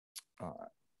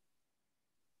All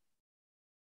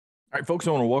right, folks,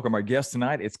 I want to welcome our guest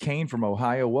tonight. It's Kane from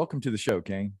Ohio. Welcome to the show,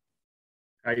 Kane.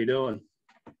 How you doing?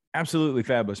 Absolutely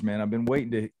fabulous, man. I've been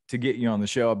waiting to get you on the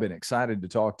show. I've been excited to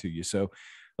talk to you. So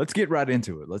let's get right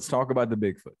into it. Let's talk about the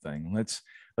Bigfoot thing. Let's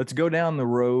go down the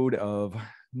road of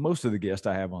most of the guests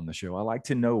I have on the show. I like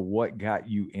to know what got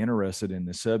you interested in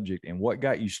the subject and what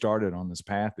got you started on this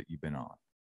path that you've been on.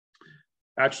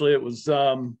 Actually, it was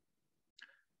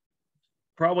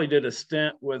probably did a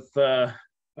stint with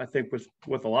I think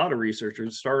with a lot of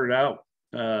researchers. Started out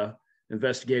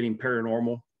investigating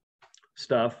paranormal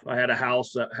stuff. I had a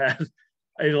house that had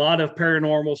a lot of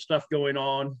paranormal stuff going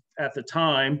on at the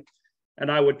time,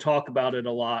 and I would talk about it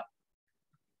a lot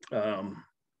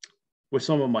with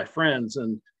some of my friends.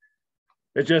 And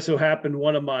it just so happened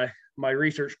one of my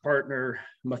research partner,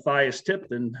 Matthias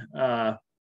Tipton,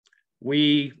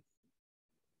 we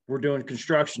were doing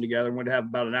construction together, and we'd have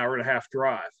about an hour and a half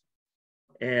drive.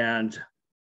 And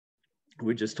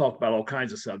we just talked about all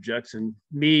kinds of subjects, and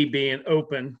me being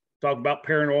open, talk about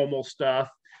paranormal stuff.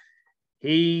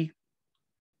 He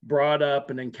brought up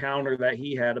an encounter that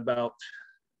he had about,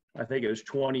 I think it was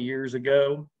 20 years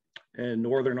ago in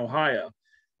Northern Ohio.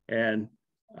 And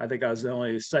I think I was the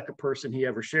only second person he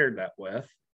ever shared that with.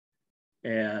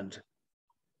 And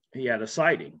he had a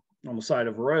sighting on the side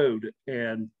of a road.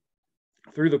 And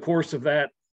through the course of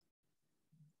that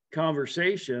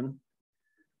conversation,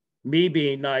 me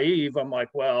being naive, I'm like,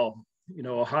 well, you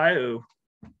know, Ohio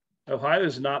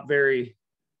is not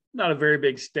a very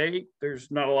big state. There's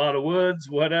not a lot of woods,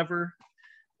 whatever.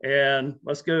 And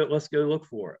let's go look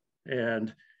for it.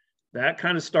 And that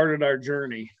kind of started our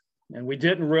journey. And we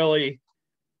didn't really,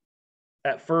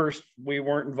 at first, we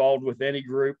weren't involved with any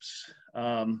groups.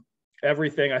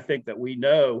 Everything I think that we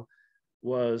know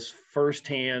was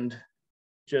firsthand,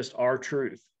 just our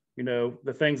truth. You know,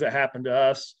 the things that happened to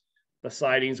us, the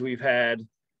sightings we've had,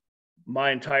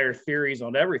 my entire theories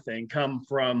on everything come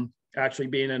from actually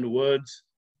being in the woods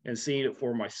and seeing it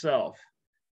for myself.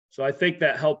 So I think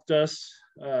that helped us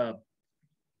in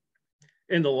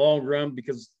the long run,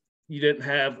 because you didn't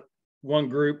have one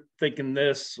group thinking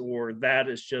this or that.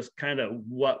 Is just kind of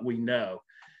what we know.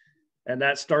 And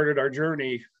that started our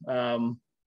journey.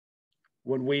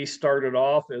 When we started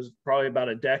off, it was probably about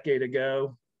a decade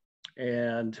ago.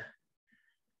 And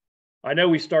I know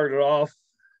we started off,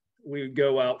 we would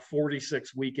go out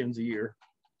 46 weekends a year,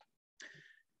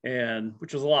 and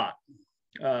which was a lot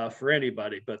for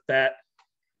anybody, but that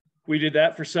we did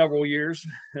that for several years.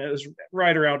 And it was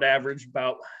right around average,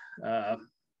 about I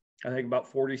think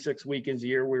about 46 weekends a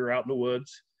year. We were out in the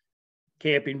woods,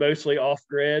 camping, mostly off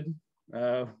grid,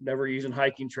 never using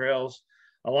hiking trails.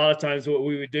 A lot of times what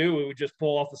we would do, we would just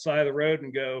pull off the side of the road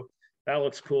and go, that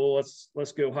looks cool.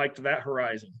 Let's go hike to that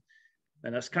horizon.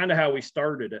 And that's kind of how we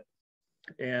started it.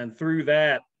 And through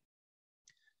that,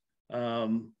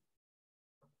 the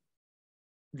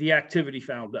activity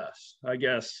found us, I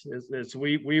guess.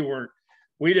 We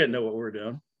didn't know what we were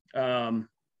doing.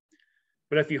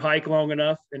 But if you hike long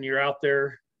enough and you're out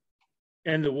there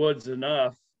in the woods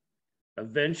enough,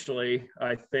 eventually,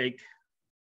 I think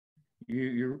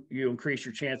you increase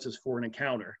your chances for an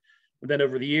encounter. But then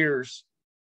over the years,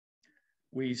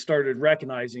 we started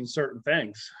recognizing certain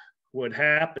things would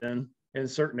happen in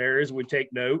certain areas. We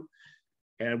take note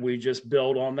and we just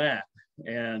build on that.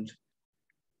 And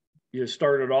you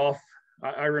started off,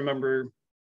 I remember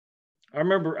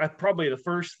probably the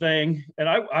first thing, and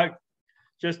I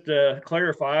just to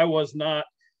clarify, I was not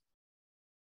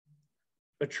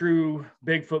a true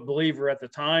Bigfoot believer at the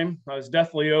time. I was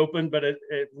definitely open, but it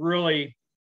really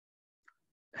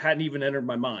hadn't even entered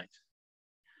my mind.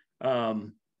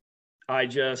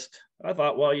 I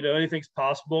thought, well, you know, anything's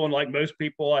possible. And like most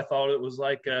people, I thought it was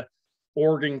like a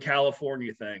Oregon,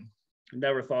 California thing.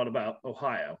 Never thought about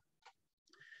Ohio.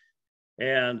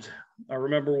 And I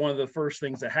remember one of the first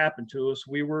things that happened to us,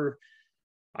 we were,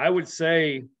 I would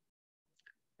say,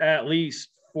 at least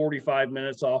 45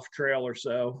 minutes off trail or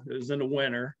so. It was in the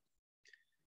winter.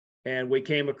 And we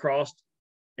came across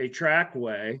a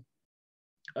trackway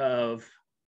of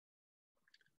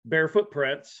bare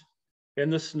footprints in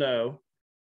the snow,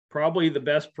 probably the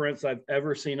best prints I've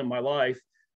ever seen in my life.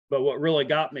 But what really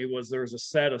got me was there was a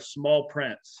set of small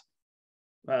prints,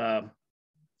 3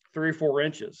 or 4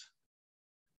 inches,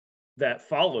 that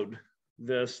followed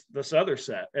this other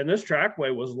set. And this trackway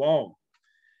was long.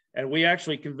 And we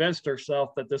actually convinced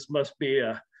ourselves that this must be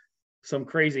some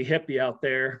crazy hippie out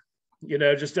there, you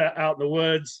know, just out in the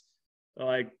woods,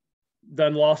 like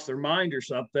done lost their mind or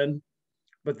something.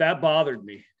 But that bothered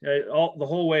me. The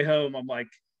whole way home, I'm like,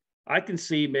 I can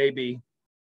see maybe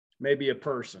a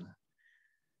person.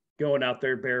 going out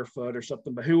there barefoot or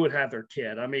something, but who would have their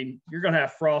kid? I mean, you're going to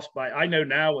have frostbite. I know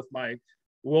now with my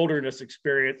wilderness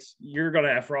experience, you're going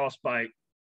to have frostbite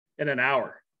in an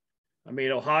hour. I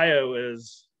mean, Ohio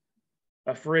is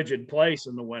a frigid place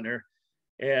in the winter,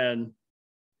 and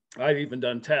I've even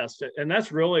done tests, and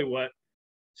that's really what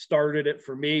started it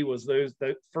for me, was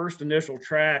the first initial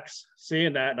tracks,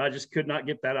 seeing that, and I just could not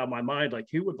get that out of my mind. Like,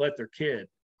 who would let their kid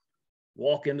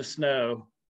walk in the snow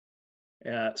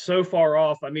so far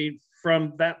off? I mean,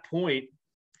 from that point,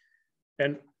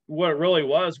 and what it really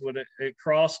was, when it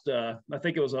crossed, I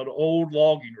think it was an old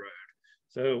logging road.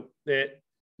 So it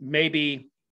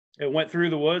went through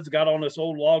the woods, got on this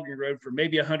old logging road for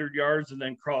maybe 100 yards, and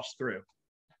then crossed through.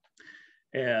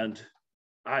 And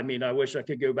I mean, I wish I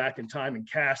could go back in time and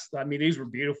cast. I mean, these were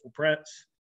beautiful prints,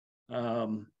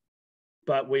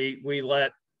 but we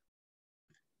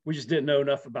just didn't know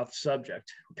enough about the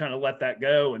subject. We kind of let that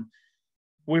go. And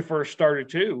when we first started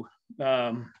too,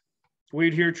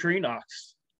 we'd hear tree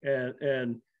knocks,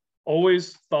 and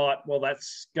always thought, well,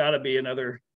 that's got to be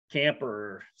another camper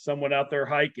or someone out there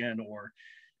hiking,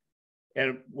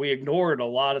 and we ignored a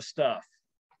lot of stuff.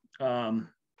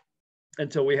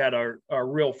 Until we had our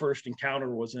real first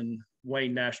encounter was in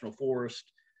Wayne National Forest,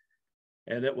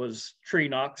 and it was tree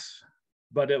knocks,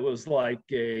 but it was like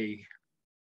a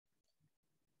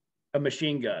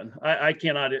machine gun. I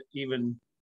cannot even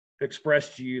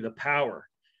express to you the power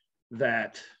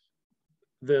that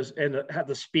this, and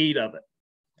the speed of it.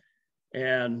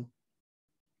 And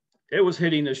it was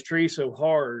hitting this tree so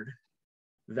hard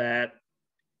that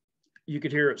you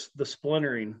could hear the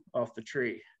splintering off the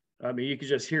tree. I mean, you could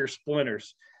just hear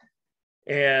splinters.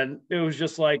 And it was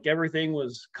just like everything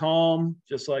was calm,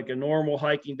 just like a normal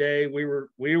hiking day. We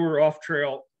were off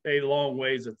trail a long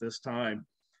ways at this time.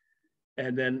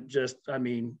 And then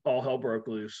all hell broke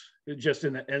loose, just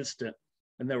in an instant.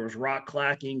 And there was rock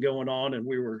clacking going on, and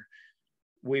we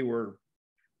were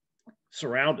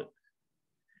surrounded.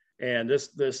 And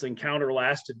this encounter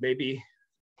lasted maybe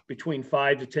between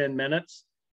 5 to 10 minutes.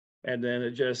 And then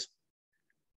it just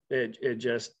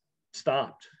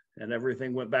stopped, and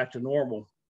everything went back to normal.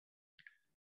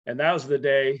 And that was the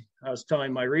day I was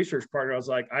telling my research partner, I was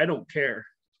like, I don't care.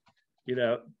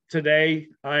 Today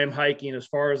I am hiking as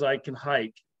far as I can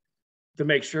hike to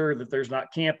make sure that there's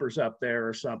not campers up there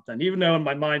or something, even though in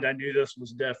my mind I knew this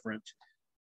was different.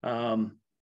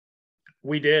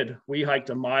 We hiked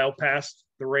a mile past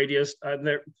the radius.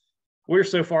 We're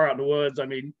so far out in the woods. I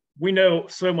mean, we know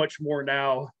so much more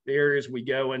now, the areas we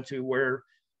go into where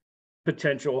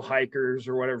potential hikers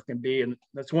or whatever can be. And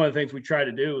that's one of the things we try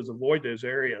to do, is avoid those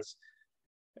areas,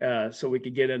 so we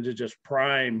could get into just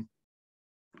prime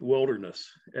wilderness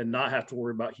and not have to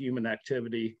worry about human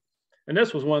activity. And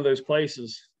this was one of those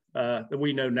places that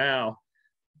we know now,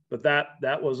 but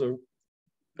that was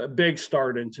a big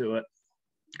start into it.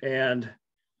 And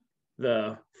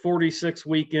the 46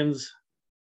 weekends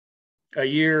a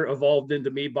year evolved into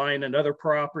me buying another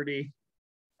property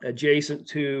adjacent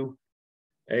to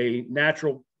a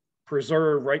natural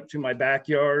preserve right to my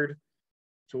backyard,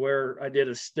 to where I did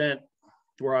a stint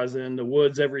where I was in the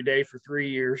woods every day for 3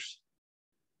 years,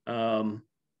 looking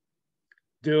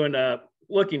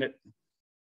at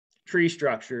tree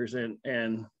structures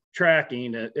and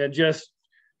tracking and just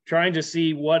trying to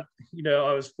see what,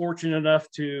 I was fortunate enough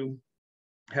to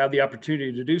have the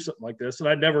opportunity to do something like this. And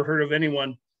I'd never heard of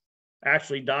anyone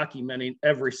actually documenting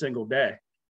every single day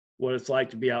what it's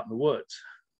like to be out in the woods.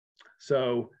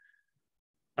 So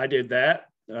I did that.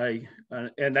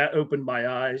 And that opened my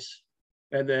eyes.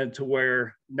 And then to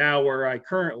where I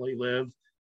currently live,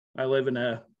 I live in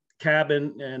a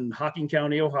cabin in Hocking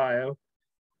County, Ohio,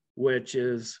 which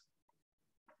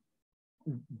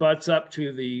butts up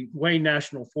to the Wayne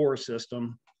National Forest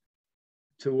system,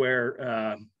 to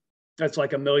where that's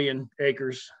like 1 million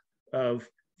acres of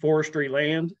forestry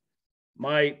land.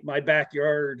 My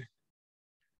backyard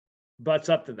butts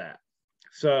up to that.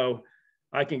 So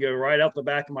I can go right out the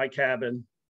back of my cabin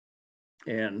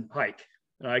and hike.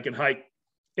 And I can hike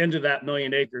into that 1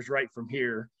 million acres right from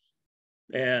here.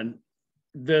 And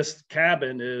this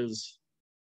cabin is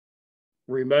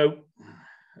remote.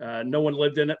 No one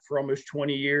lived in it for almost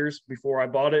 20 years before I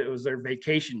bought it. It was their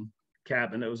vacation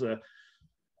cabin. It was a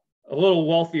little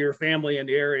wealthier family in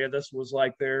the area. This was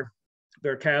like their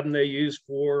cabin they used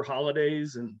for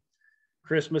holidays and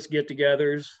Christmas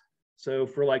get-togethers. So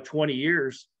for like 20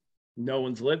 years, no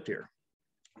one's lived here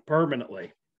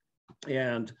permanently.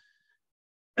 And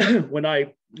when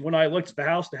I looked at the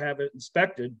house to have it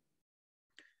inspected,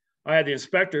 I had the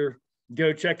inspector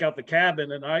go check out the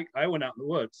cabin, and I went out in the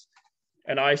woods,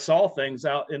 and I saw things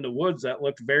out in the woods that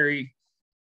looked very,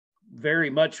 very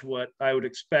much what I would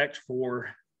expect for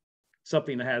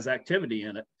something that has activity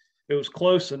in it. It was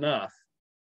close enough.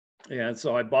 And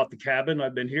so I bought the cabin.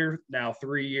 I've been here now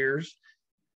 3 years.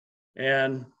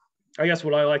 And I guess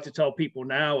what I like to tell people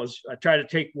now is I try to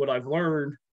take what I've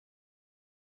learned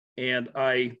and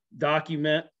I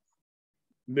document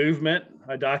movement.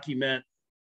 I document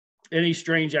any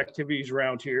strange activities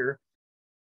around here,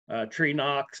 tree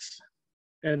knocks,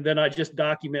 and then I just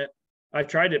document. I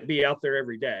try to be out there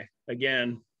every day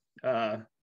again, and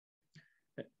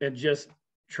just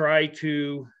try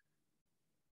to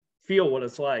feel what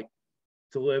it's like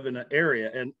to live in an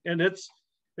area. And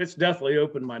it's definitely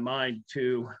opened my mind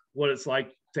to what it's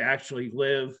like to actually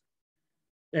live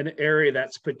in an area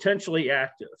that's potentially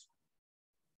active.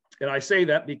 And I say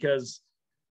that because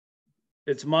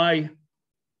it's my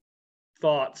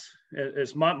thoughts,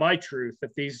 it's my truth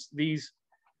that these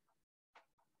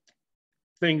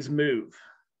things move,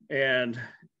 and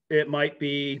it might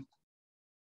be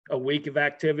a week of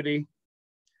activity,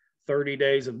 30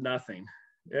 days of nothing.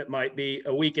 It might be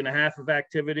a week and a half of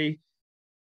activity,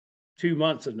 2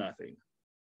 months of nothing.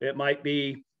 It might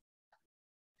be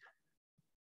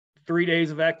 3 days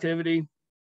of activity,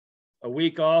 a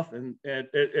week off, and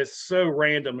it's so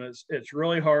random. It's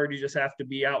really hard. You just have to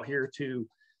be out here to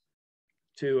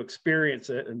experience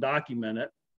it and document it.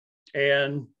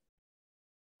 And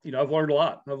I've learned a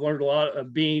lot. I've learned a lot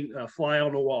of being a fly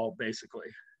on the wall, basically.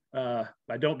 I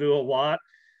don't do a lot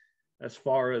as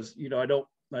far as, I don't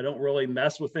really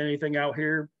mess with anything out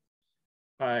here.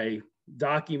 I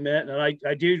document, and I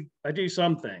do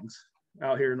some things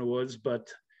out here in the woods, but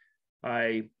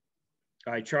I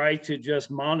try to just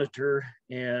monitor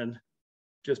and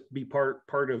just be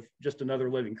part of just another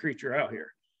living creature out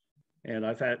here. And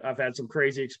I've had some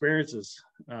crazy experiences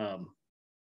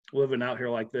living out here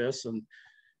like this, and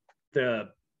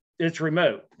it's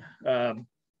remote.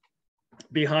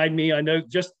 Behind me, I know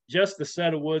just the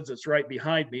set of woods that's right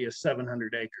behind me is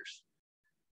 700 acres.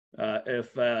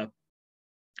 If I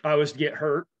was to get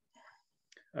hurt,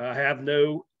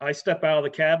 I step out of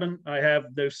the cabin, I have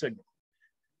no signal.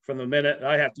 From the minute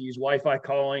I have to use Wi-Fi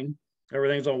calling,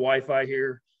 everything's on Wi-Fi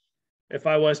here. If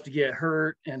I was to get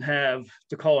hurt and have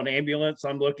to call an ambulance,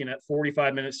 I'm looking at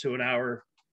 45 minutes to an hour,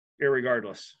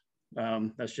 irregardless.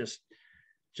 That's just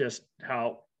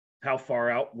how far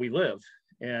out we live,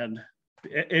 and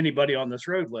anybody on this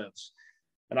road lives.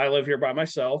 And I live here by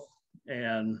myself,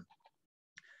 and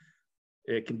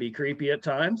it can be creepy at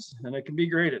times, and it can be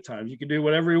great at times. You can do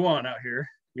whatever you want out here,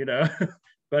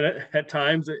 but at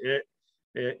times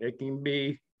it can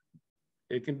be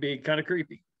kind of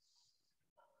creepy.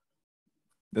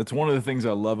 That's one of the things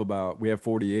I love about, we have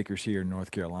 40 acres here in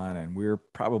North Carolina, and we're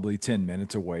probably 10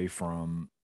 minutes away from,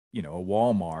 a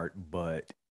Walmart.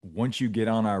 But once you get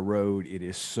on our road, it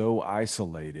is so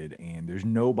isolated and there's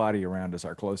nobody around us.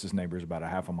 Our closest neighbor is about a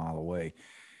half a mile away.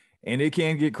 And it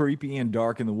can get creepy and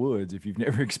dark in the woods if you've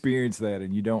never experienced that,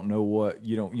 and you don't know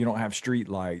you don't have street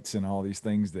lights and all these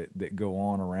things that go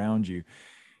on around you.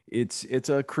 It's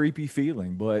a creepy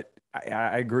feeling, but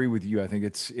I agree with you. I think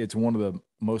it's one of the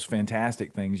most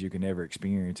fantastic things you can ever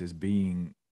experience is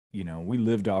being, we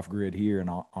lived off grid here and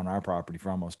on our property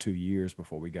for almost 2 years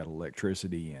before we got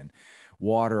electricity and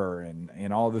water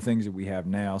and all the things that we have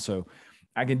now. So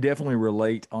I can definitely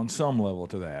relate on some level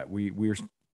to that. We're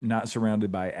not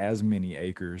surrounded by as many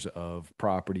acres of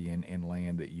property and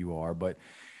land that you are, but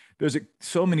there's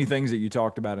so many things that you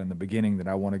talked about in the beginning that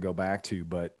I want to go back to.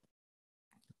 But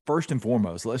first and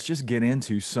foremost, let's just get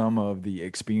into some of the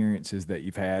experiences that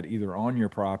you've had either on your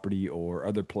property or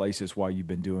other places while you've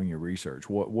been doing your research.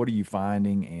 What are you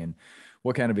finding, and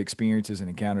what kind of experiences and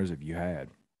encounters have you had?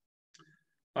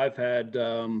 I've had,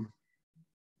 I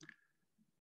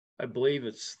believe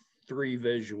it's 3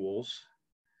 visuals.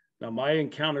 Now, my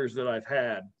encounters that I've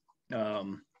had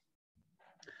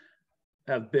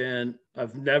have been,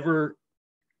 I've never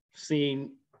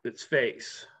seen its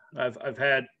face. I've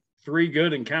had 3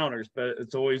 good encounters, but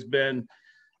it's always been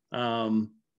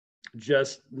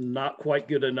just not quite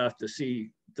good enough to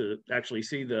actually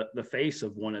see the face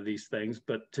of one of these things,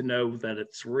 but to know that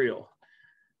it's real.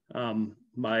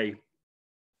 My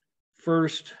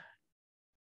first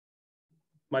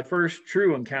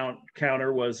true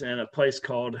encounter was in a place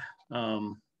called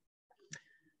I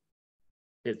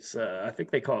think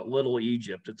they call it Little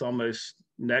Egypt. It's almost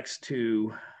next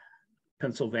to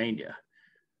Pennsylvania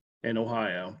and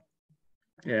Ohio.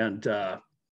 And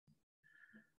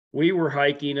we were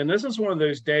hiking, and this is one of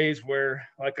those days where,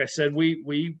 like I said,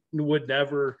 we would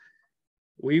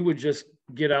just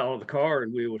get out of the car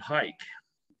and we would hike.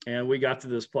 And we got to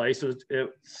this place.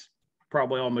 It's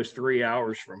probably almost 3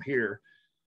 hours from here.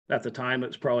 At the time,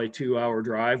 it's probably a 2-hour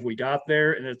drive. We got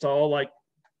there, and it's all like,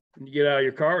 when you get out of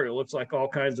your car, it looks like all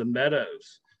kinds of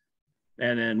meadows.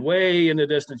 And then way in the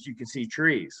distance, you can see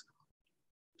trees.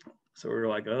 So we were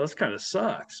like, oh, this kind of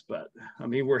sucks. But I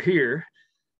mean, we're here.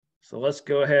 So let's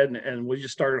go ahead and we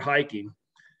just started hiking.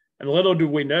 And little do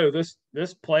we know, this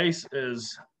place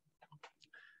it's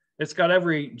got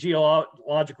every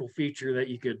geological feature that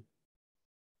you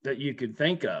could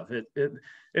think of. It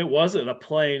wasn't a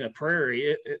plain, a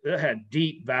prairie. It had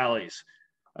deep valleys.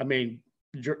 I mean,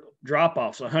 drop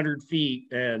offs 100 feet.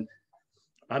 And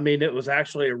I mean, it was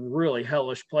actually a really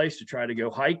hellish place to try to go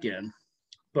hike in.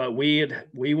 But we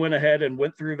went ahead and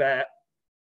went through that,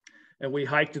 and we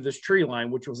hiked to this tree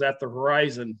line, which was at the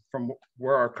horizon from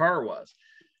where our car was.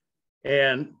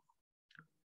 And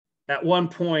at one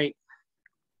point,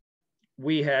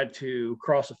 we had to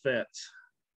cross a fence.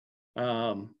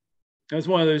 It was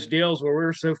one of those deals where we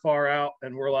were so far out,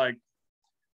 and we're like,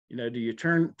 you know, do you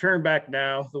turn back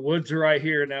now? The woods are right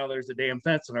here now. There's a damn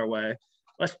fence in our way.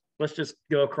 Let's just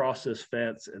go across this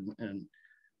fence and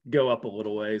go up a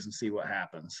little ways and see what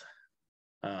happens.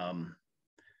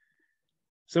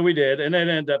 So we did, and it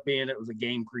ended up being, it was a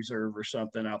game preserve or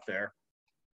something out there.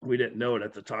 We didn't know it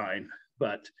at the time,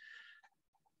 but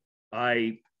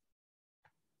I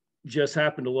just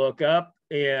happened to look up,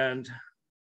 and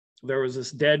there was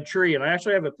this dead tree. And I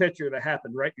actually have a picture that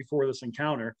happened right before this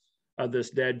encounter of this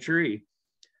dead tree.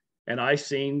 And I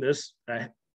seen this a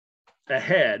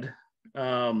head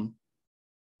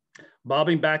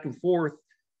bobbing back and forth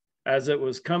as it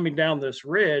was coming down this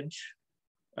ridge.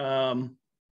 Well,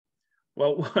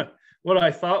 what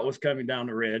I thought was coming down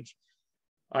the ridge,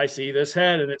 I see this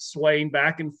head, and it's swaying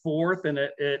back and forth, and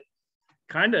it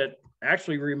kind of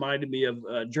actually reminded me of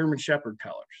German Shepherd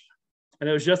colors. And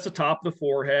it was just the top of the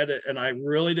forehead, and I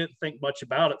really didn't think much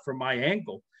about it from my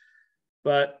angle.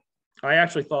 But I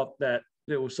actually thought that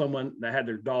it was someone that had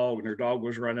their dog, and their dog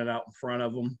was running out in front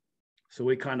of them. So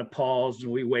we kind of paused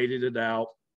and we waited it out.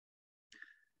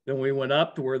 Then we went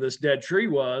up to where this dead tree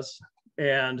was,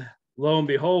 and lo and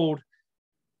behold,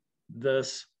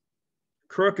 this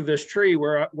crook of this tree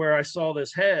where I saw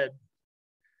this head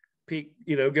peek,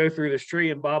 go through this tree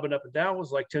and bobbing up and down,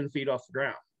 was like 10 feet off the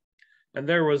ground. And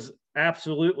there was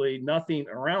absolutely nothing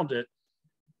around it.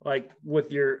 Like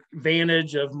with your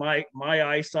vantage of my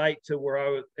eyesight to where I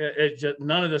was, it just,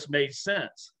 none of this made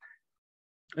sense.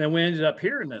 And we ended up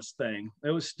hearing this thing.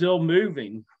 It was still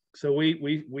moving. So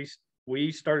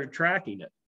we started tracking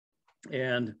it.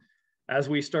 And as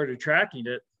we started tracking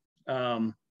it,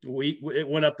 it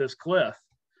went up this cliff.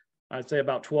 I'd say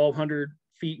about 1,200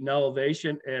 feet in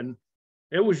elevation, and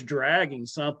it was dragging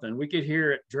something. We could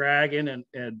hear it dragging,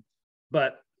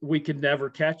 but we could never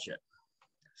catch it.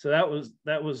 So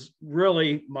that was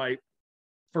really my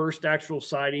first actual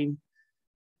sighting.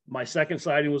 My second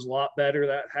sighting was a lot better.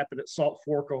 That happened at Salt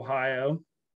Fork, Ohio.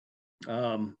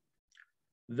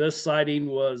 This sighting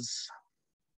was,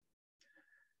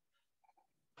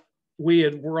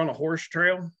 we're on a horse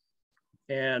trail,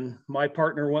 and my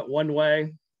partner went one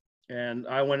way and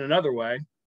I went another way.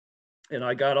 And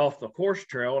I got off the horse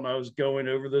trail and I was going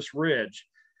over this ridge.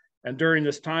 And during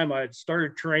this time, I had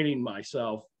started training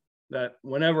myself that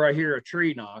whenever I hear a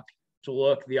tree knock, to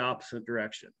look the opposite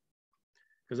direction.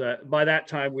 Because by that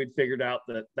time, we'd figured out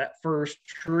that first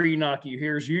tree knock you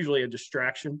hear is usually a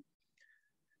distraction.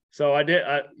 So I did,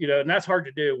 and that's hard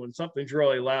to do when something's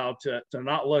really loud, to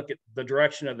not look at the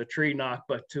direction of the tree knock,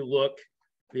 but to look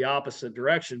the opposite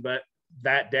direction. But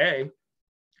that day,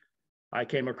 I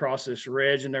came across this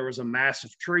ridge and there was a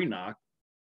massive tree knock.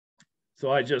 So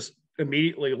I just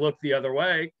immediately looked the other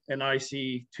way, and I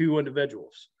see two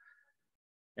individuals.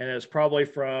 And it's probably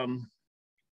from,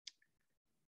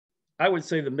 I would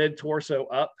say, the mid torso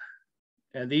up.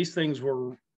 And these things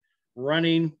were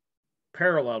running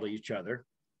parallel to each other.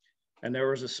 And there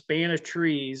was a span of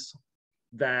trees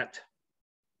that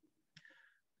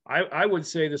I would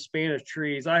say the span of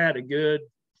trees, I had a good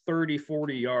 30,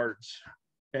 40 yards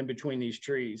in between these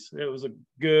trees. It was a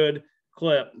good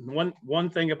clip. One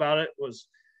thing about it was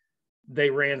they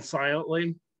ran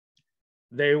silently.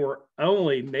 They were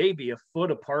only maybe a foot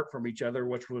apart from each other,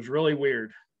 which was really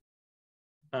weird.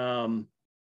 They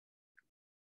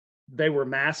were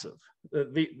massive.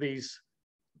 These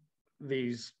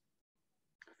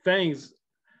things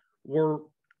were,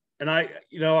 and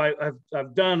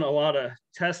I've done a lot of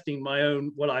testing my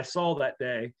own, what I saw that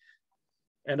day,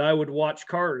 and I would watch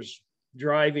cars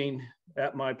driving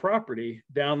at my property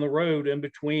down the road in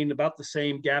between about the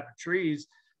same gap of trees.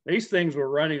 These things were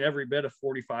running every bit of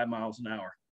 45 miles an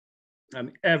hour. I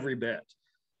mean, every bit.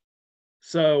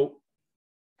 So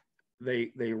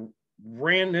they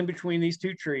ran in between these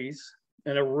two trees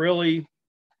in a really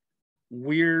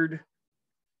weird,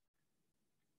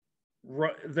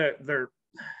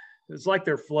 it's like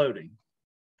they're floating.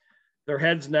 Their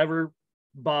heads never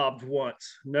bobbed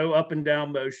once, no up and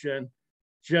down motion,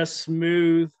 just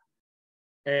smooth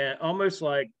and almost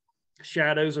like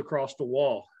shadows across the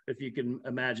wall, if you can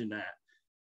imagine that.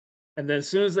 And then as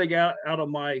soon as they got out of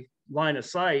my line of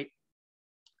sight,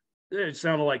 it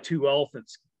sounded like two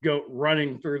elephants go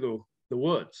running through the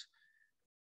woods.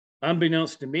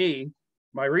 Unbeknownst to me,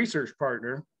 my research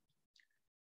partner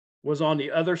was on the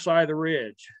other side of the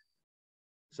ridge.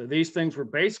 So these things were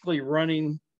basically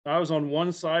running. I was on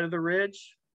one side of the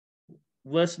ridge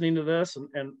listening to this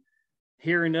and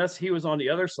hearing this. He was on the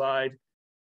other side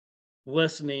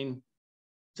listening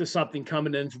to something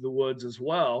coming into the woods as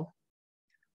well.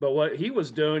 But what he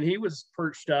was doing, he was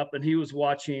perched up and he was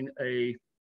watching a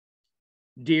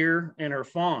deer and her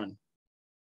fawn.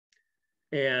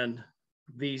 And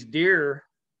these deer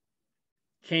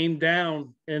came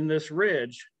down in this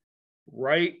ridge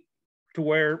right to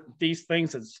where these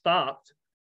things had stopped.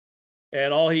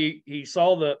 And all he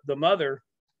saw the mother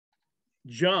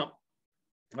jump,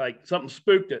 like something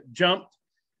spooked it, jumped,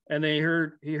 and then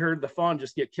he heard the fawn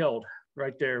just get killed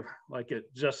right there, like it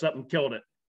just something killed it.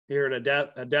 He heard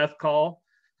a death call,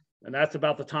 and that's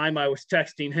about the time I was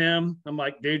texting him. I'm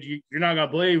like, dude, you're not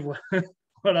gonna believe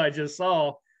what I just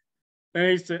saw.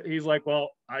 And he's like, well,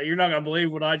 you're not gonna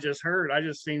believe what I just heard. I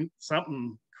just seen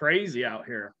something crazy out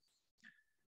here.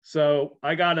 So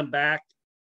I got him back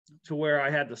to where I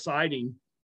had the sighting,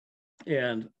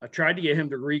 and I tried to get him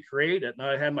to recreate it. And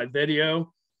I had my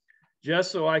video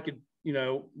just so I could,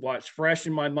 watch fresh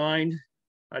in my mind.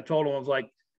 I told him, I was like,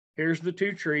 here's the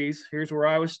two trees. Here's where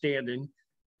I was standing.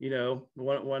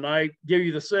 When I give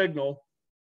you the signal,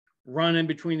 run in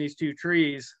between these two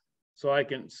trees so I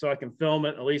can film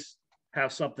it, at least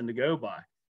have something to go by.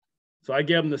 So I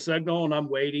give him the signal and I'm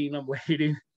waiting.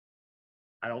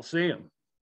 I don't see him.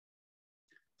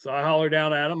 So I holler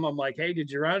down at him. I'm like, hey, did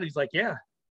you run? He's like, yeah.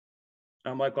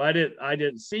 I'm like, well, I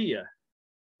didn't see you.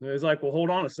 And he's like, well,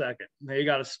 hold on a second. And he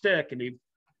got a stick and he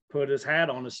put his hat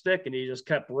on a stick and he just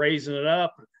kept raising it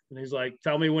up. And he's like,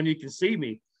 tell me when you can see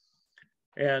me.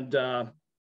 And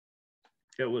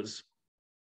it was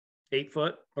 8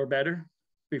 foot or better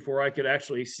before I could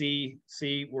actually see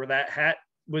where that hat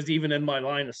was even in my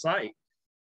line of sight.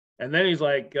 And then he's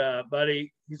like,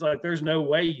 buddy, he's like, there's no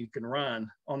way you can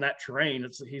run on that terrain.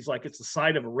 He's like, it's the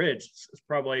side of a ridge. It's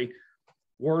probably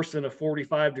worse than a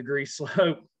 45-degree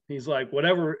slope. He's like,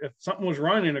 whatever, if something was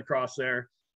running across there,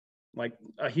 like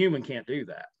a human can't do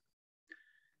that.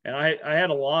 And I had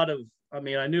a lot of,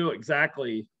 I knew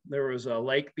exactly there was a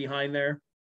lake behind there.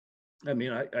 I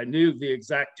knew the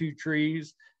exact two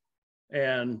trees.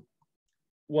 And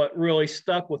what really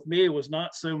stuck with me was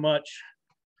not so much,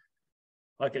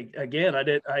 like, again, I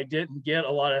didn't get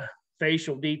a lot of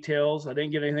facial details. I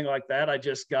didn't get anything like that. I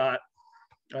just got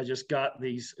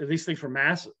these things were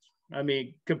massive.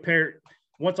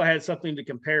 Once I had something to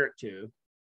compare it to,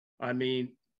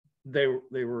 they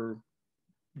were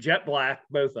jet black,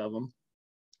 both of them.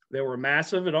 They were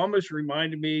massive. It almost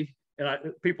reminded me,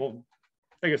 and people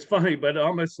think it's funny, but it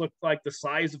almost looked like the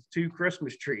size of 2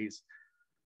 Christmas trees.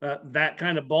 That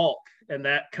kind of bulk and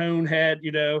that cone head,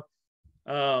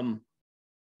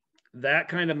 that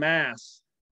kind of mass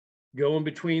going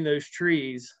between those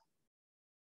trees,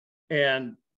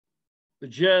 and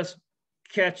just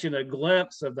catching a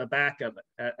glimpse of the back of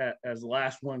it as the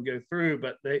last one go through.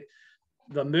 But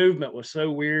the movement was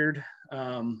so weird.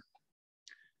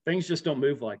 Things just don't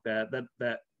move like that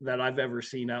I've ever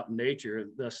seen out in nature.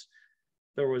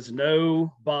 There was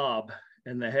no bob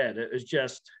in the head. It was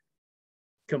just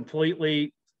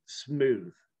completely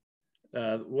smooth.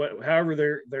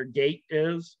 However their gait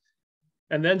is,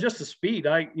 and then just the speed.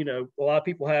 A lot of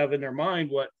people have in their mind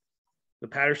what the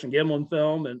Patterson-Gimlin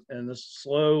film and the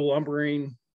slow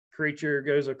lumbering creature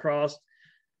goes across.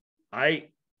 I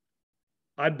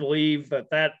believe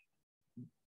that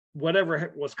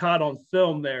whatever was caught on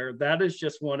film there, that is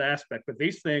just one aspect. But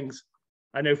these things,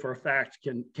 I know for a fact,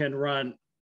 can run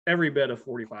every bit of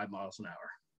 45 miles an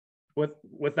hour,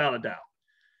 without a doubt.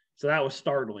 So that was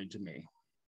startling to me.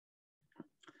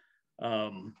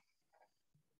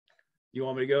 You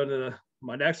want me to go to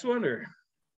my next one, or?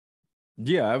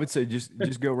 Yeah, I would say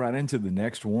just go right into the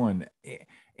next one.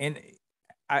 And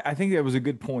I think that was a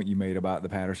good point you made about the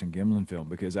Patterson-Gimlin film,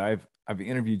 because I've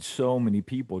interviewed so many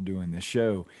people doing this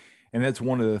show, and that's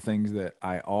one of the things that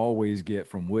I always get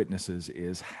from witnesses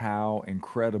is how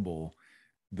incredible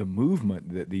the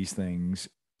movement that these things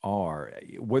are,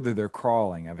 whether they're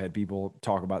crawling. I've had people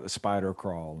talk about the spider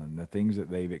crawl and the things that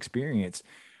they've experienced.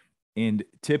 And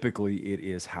typically it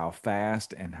is how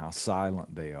fast and how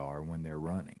silent they are when they're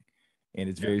running. And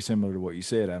it's Yeah. very similar to what you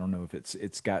said. I don't know if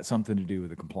it's got something to do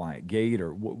with a compliant gait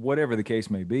or whatever the case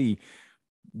may be.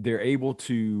 They're able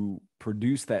to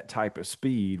produce that type of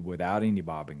speed without any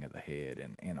bobbing of the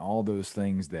head and all those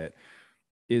things that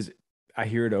is, I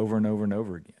hear it over and over and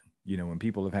over again. You know, when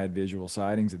people have had visual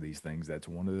sightings of these things, that's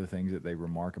one of the things that they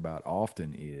remark about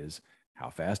often is how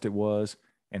fast it was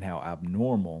and how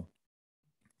abnormal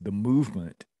the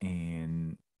movement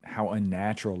and how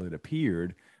unnatural it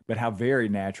appeared, but how very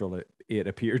natural it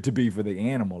appeared to be for the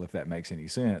animal, if that makes any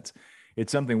sense.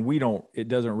 It's something it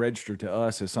doesn't register to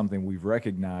us as something we've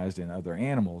recognized in other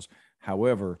animals.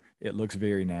 However, it looks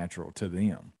very natural to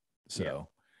them. Yeah, So,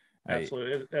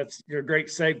 absolutely. That's a great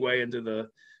segue into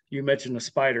you mentioned the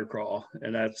spider crawl,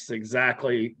 and that's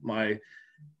exactly my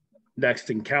next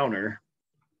encounter.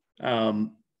 I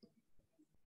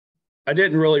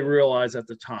didn't really realize at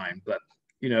the time, but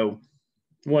you know,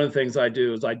 one of the things I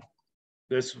do is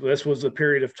this was a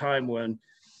period of time when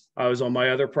I was on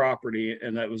my other property,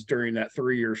 and that was during that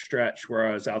 3-year stretch where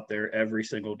I was out there every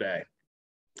single day.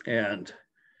 And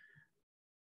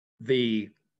the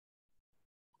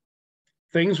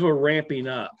things were ramping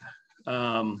up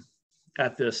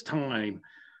at this time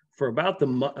for about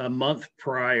a month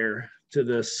prior to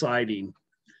this sighting.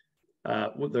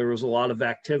 There was a lot of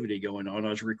activity going on. I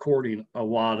was recording a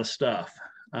lot of stuff.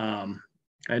 And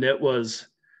it was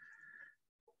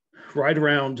right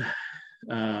around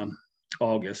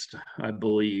August, I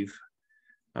believe.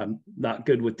 I'm not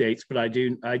good with dates, but I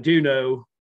do know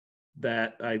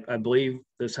that I believe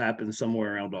this happened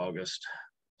somewhere around August.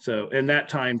 So in that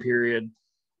time period,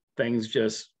 things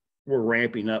just were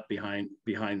ramping up behind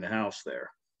the house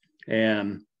there.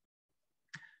 And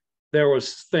there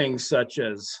was things such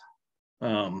as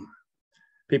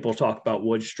people talk about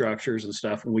wood structures and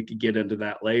stuff, and we could get into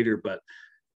that later. But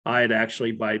I had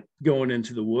actually, by going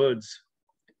into the woods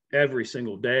every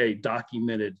single day,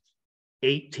 documented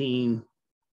 18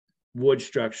 wood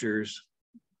structures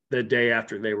the day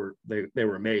after they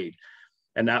were made.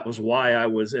 And that was why I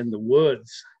was in the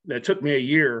woods. It took me a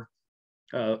year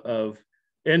of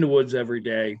in the woods every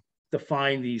day to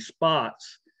find these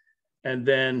spots. And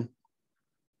then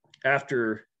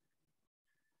after,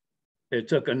 it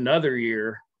took another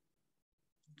year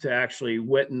to actually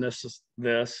witness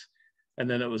this. And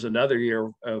then it was another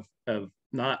year of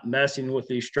not messing with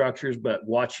these structures, but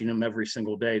watching them every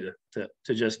single day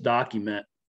to just document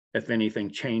if anything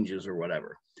changes or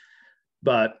whatever.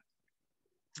 But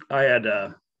I had,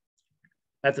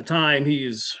 at the time,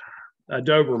 he's a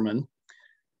Doberman,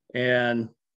 and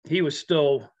he was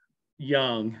still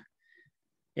young,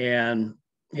 and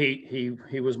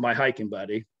he was my hiking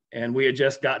buddy, and we had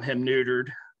just gotten him neutered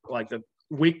like the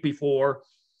week before,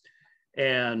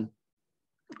 and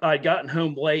I'd gotten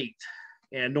home late,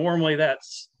 and normally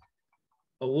that's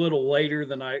a little later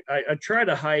than I try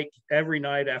to hike every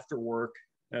night after work.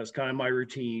 That's kind of my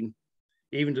routine.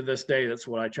 Even to this day, that's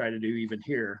what I try to do even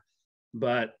here.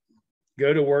 But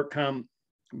go to work, come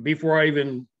before I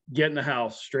even get in the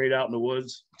house, straight out in the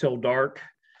woods till dark.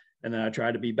 And then I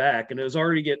try to be back. And it was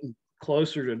already getting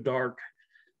closer to dark.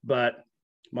 But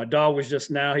my dog was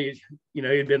just now, he'd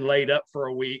been laid up for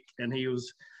a week, and he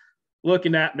was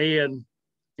looking at me and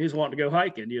he was wanting to go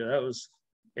hiking.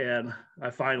 And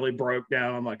I finally broke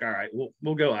down. I'm like, all right,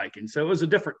 we'll go hiking. So it was a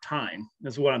different time,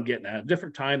 is what I'm getting at. A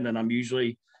different time than I'm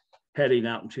usually heading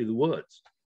out into the woods.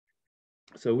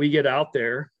 So we get out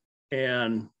there,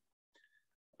 and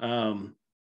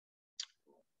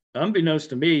unbeknownst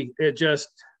to me, it just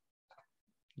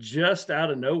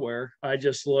out of nowhere, I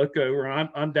just look over.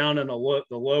 I'm down in the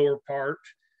lower part,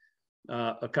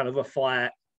 a kind of a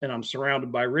flat, and I'm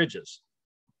surrounded by ridges.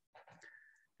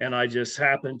 And I just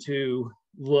happen to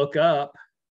look up,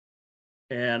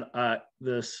 and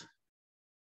this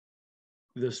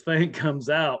thing comes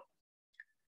out,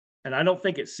 and I don't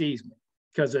think it sees me,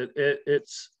 because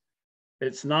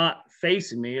it's not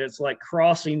facing me. It's like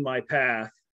crossing my path,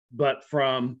 but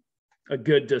from a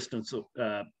good distance,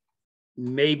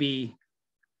 maybe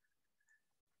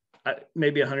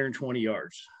 120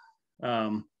 yards.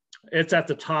 It's at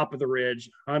the top of the ridge.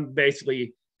 I'm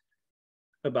basically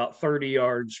about 30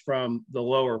 yards from the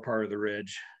lower part of the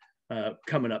ridge,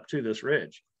 coming up to this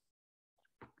ridge.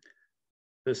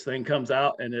 This thing comes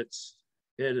out, and it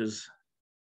is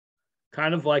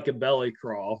kind of like a belly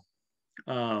crawl.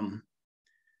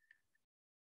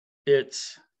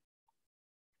 It's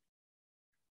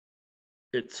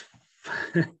it's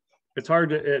hard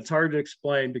to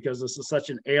explain, because this is such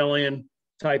an alien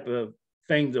type of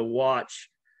thing to watch,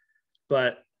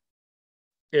 but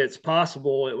it's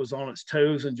possible it was on its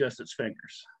toes and just its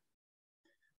fingers.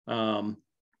 And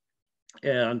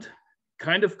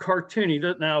kind of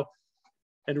cartoony. Now,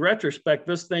 in retrospect,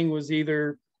 this thing was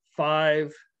either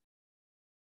 5,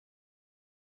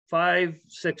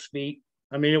 6 feet.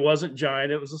 I mean, it wasn't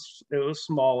giant. It was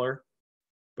smaller,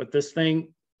 but this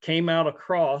thing came out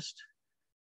across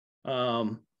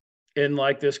in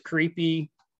like this creepy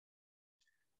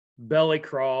belly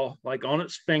crawl, like on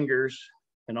its fingers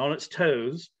and on its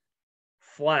toes,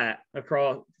 flat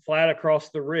across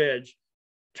the ridge,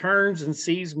 turns and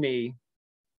sees me,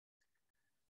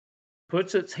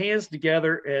 puts its hands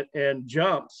together and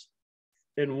jumps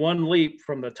in one leap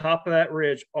from the top of that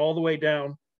ridge all the way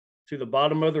down to the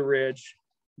bottom of the ridge,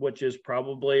 which is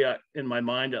probably in my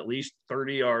mind at least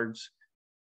 30 yards,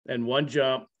 and one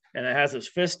jump, and it has its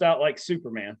fist out like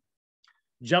Superman,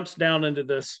 jumps down into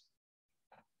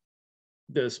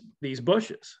these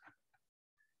bushes.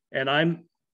 And I'm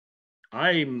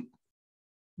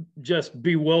just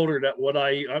bewildered at what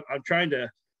I'm trying to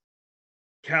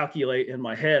calculate in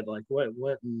my head, like what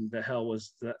in the hell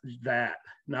was that?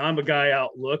 Now I'm a guy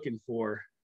out looking for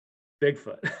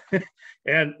Bigfoot,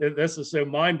 and this is so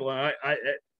mind blowing.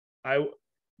 I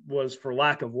was, for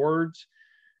lack of words,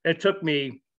 it took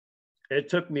me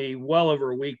well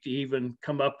over a week to even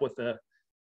come up with a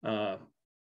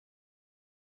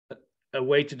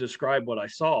way to describe what I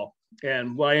saw.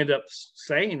 And what I ended up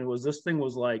saying was this thing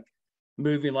was like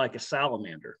moving like a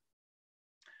salamander.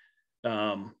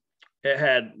 It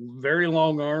had very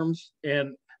long arms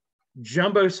and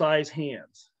jumbo size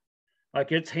hands.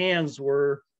 Like its hands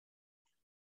were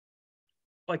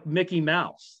like Mickey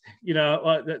Mouse,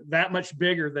 that much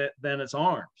bigger than its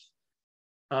arms.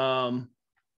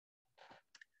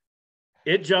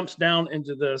 It jumps down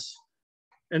into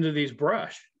these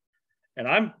brush, and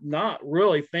I'm not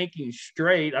really thinking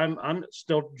straight. I'm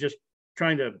still just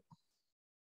trying to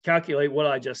calculate what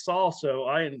I just saw. So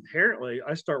I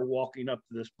start walking up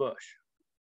to this bush.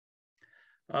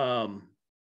 And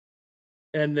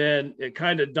then it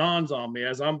kind of dawns on me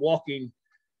as I'm walking,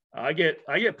 I get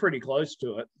pretty close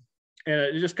to it. And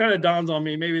it just kind of dawns on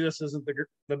me, maybe this isn't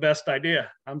the best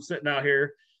idea. I'm sitting out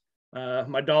here.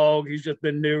 My dog, he's just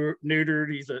been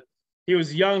neutered. He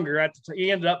was younger at the time.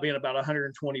 He ended up being about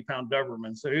 120-pound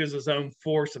Doberman. So he was his own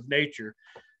force of nature,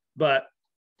 but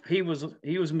he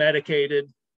was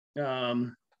medicated.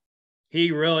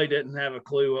 He really didn't have a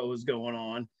clue what was going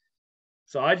on.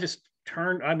 So I just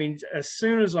turned. I mean, as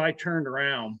soon as I turned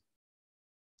around,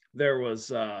 there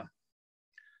was, I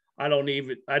don't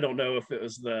know if it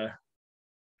was the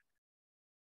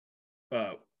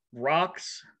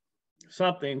rocks,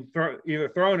 something, either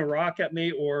throwing a rock at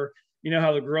me, or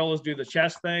how the gorillas do the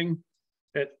chest thing.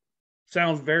 It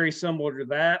sounds very similar to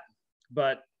that,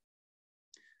 but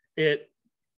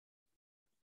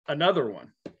another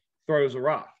one throws a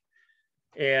rock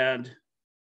and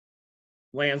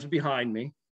lands behind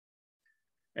me,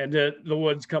 and the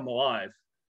woods come alive.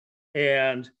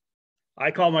 And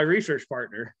I call my research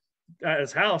partner at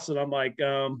his house, and I'm like,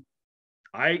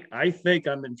 I think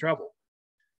I'm in trouble.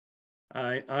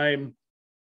 I'm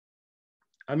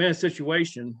in a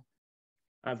situation.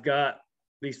 I've got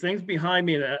these things behind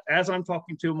me, and as I'm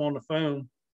talking to him on the phone,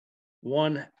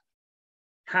 one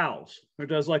howls or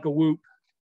does like a whoop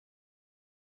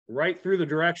right through the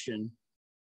direction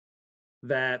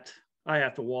that I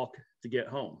have to walk to get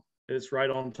home. It's right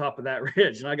on top of that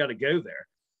ridge, and I got to go there.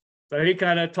 So he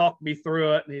kind of talked me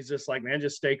through it, and he's just like, man,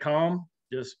 just stay calm.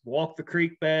 Just walk the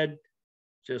creek bed.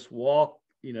 Just walk,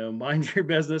 mind your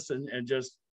business, and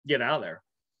just get out of there.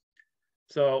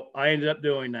 So I ended up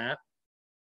doing that.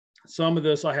 Some of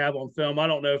this I have on film. I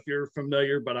don't know if you're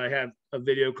familiar, but I have a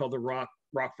video called the rock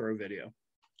throw video.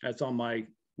 That's on my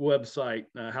website,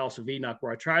 House of Enoch,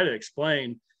 where I try to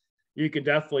explain you can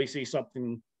definitely see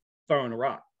something throwing a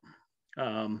rock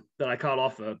that I caught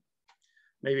off of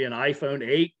maybe an iPhone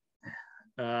 8.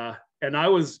 And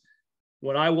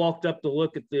when I walked up to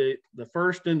look at the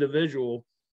first individual,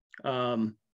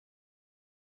 I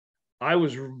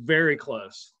was very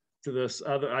close to this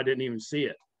other. I didn't even see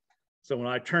it. So when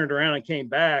I turned around and came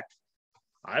back,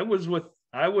 I was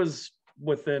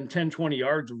within 10, 20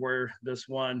 yards of where this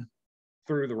one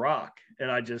threw the rock.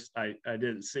 And I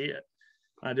didn't see it.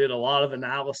 I did a lot of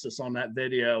analysis on that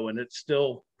video, and it's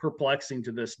still perplexing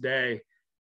to this day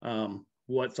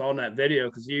what's on that video,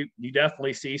 because you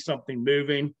definitely see something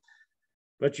moving,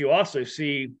 but you also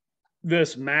see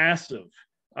this massive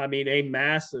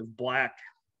black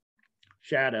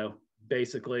shadow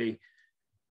basically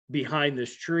behind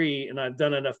this tree. And I've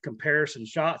done enough comparison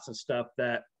shots and stuff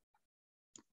that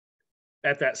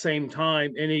at that same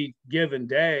time, any given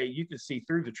day, you could see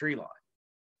through the tree line.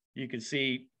 You could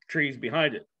see trees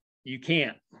behind it. You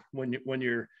can't when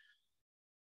you're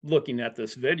looking at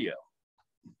this video.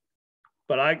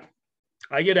 But I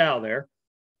get out of there,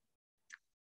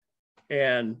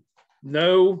 and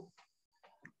nothing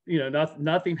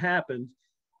happened.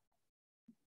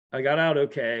 I got out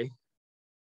okay,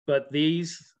 but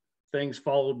these things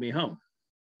followed me home.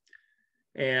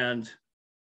 And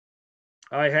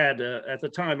I had at the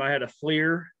time I had a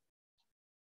FLIR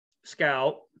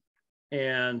Scout,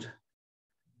 and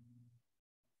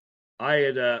I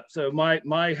had so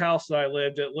my house that I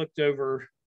lived, it looked over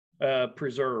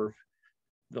preserve.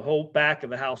 The whole back of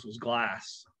the house was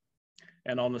glass,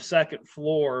 and on the second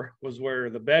floor was where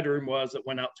the bedroom was. That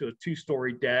went out to a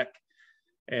 2-story deck,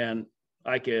 and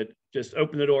I could just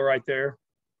open the door right there,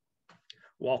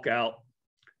 walk out.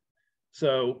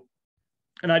 So,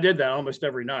 and I did that almost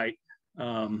every night.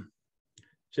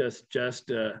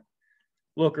 Just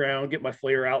look around, get my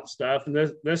FLIR out and stuff. And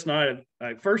this night,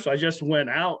 first I just went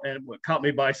out, and what caught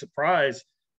me by surprise,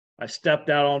 I stepped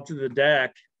out onto the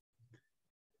deck,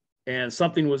 and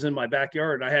something was in my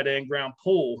backyard. I had an in-ground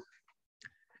pool,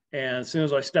 and as soon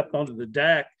as I stepped onto the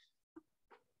deck,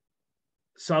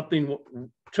 something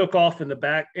took off in the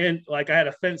back, and like I had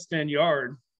a fenced-in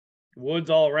yard, woods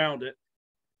all around it.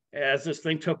 As this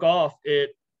thing took off,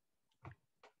 it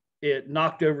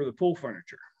knocked over the pool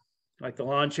furniture, like the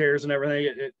lawn chairs and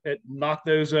everything. It knocked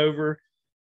those over,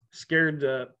 scared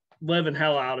the living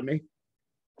hell out of me.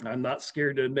 I'm not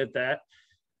scared to admit that.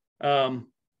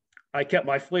 I kept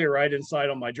my FLIR right inside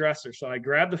on my dresser. So I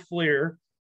grabbed the FLIR,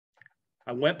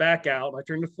 I went back out, I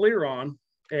turned the FLIR on.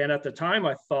 And at the time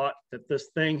I thought that this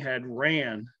thing had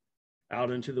ran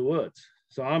out into the woods.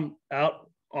 So I'm out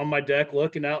on my deck,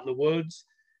 looking out in the woods,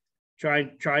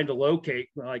 trying to locate,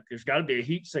 like, there's got to be a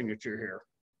heat signature here.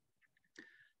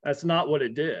 That's not what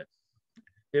it did.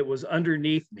 It was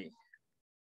underneath me.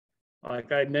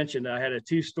 Like I mentioned, I had a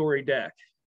 2-story deck.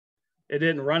 It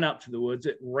didn't run out to the woods.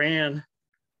 It ran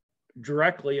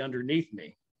directly underneath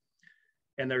me.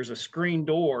 And there's a screen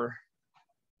door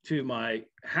to my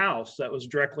house that was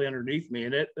directly underneath me,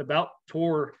 and it about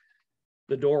tore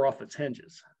the door off its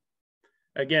hinges.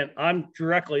 Again, I'm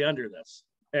directly under this,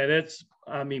 and it's,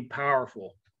 I mean,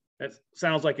 powerful. It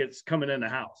sounds like it's coming in the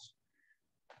house.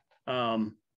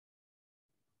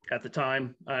 At the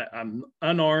time, I'm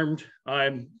unarmed.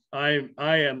 I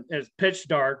am. It's pitch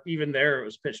dark. Even there, it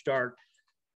was pitch dark.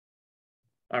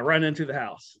 I run into the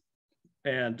house,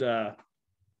 and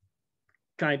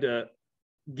kind of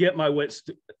get my wits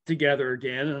together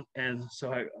again. And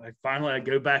so I finally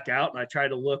go back out, and I try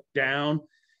to look down,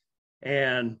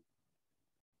 and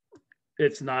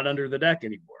it's not under the deck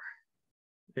anymore.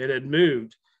 It had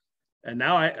moved. And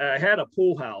now I had a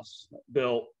pool house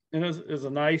built, and it was a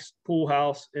nice pool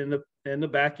house in the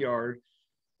backyard.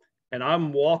 And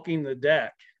I'm walking the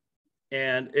deck,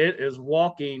 and it is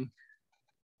walking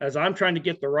as I'm trying to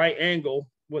get the right angle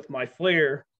with my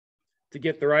FLIR to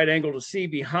get the right angle to see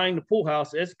behind the pool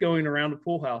house. It's going around the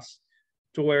pool house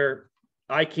to where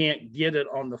I can't get it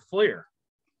on the FLIR.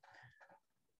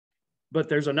 But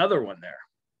there's another one there.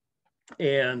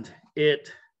 And it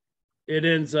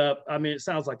ends up, I mean, it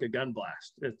sounds like a gun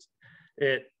blast.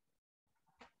 It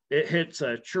hits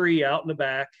a tree out in the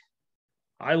back.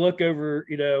 I look over,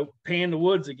 pan the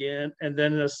woods again, and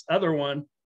then this other one,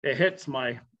 it hits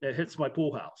my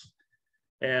pool house.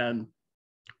 And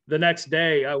the next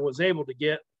day, I was able to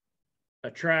get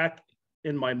a track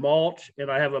in my mulch, and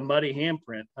I have a muddy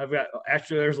handprint.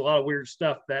 There's a lot of weird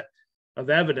stuff of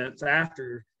evidence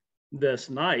after this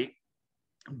night,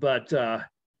 but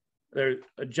there's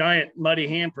a giant muddy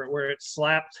handprint where it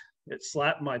slapped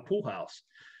my pool house.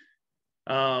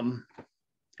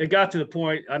 It got to the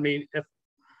point, I mean, if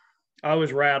I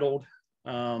was rattled,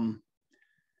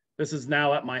 this is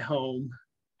now at my home,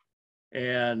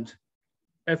 and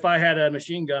if I had a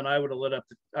machine gun, I would have lit up.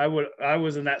 I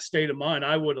was in that state of mind.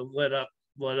 I would have lit up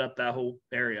that whole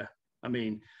area. I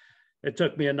mean, it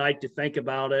took me a night to think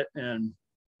about it, and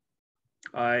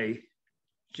I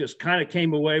just kind of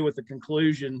came away with the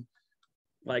conclusion,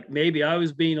 like maybe I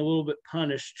was being a little bit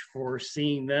punished for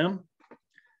seeing them.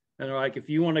 And they're like, if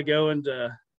you want to go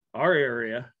into our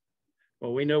area,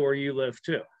 well, we know where you live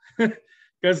too.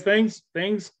 Because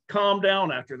things calmed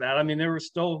down after that. I mean, there was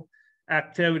still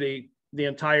activity the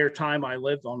entire time I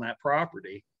lived on that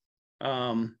property.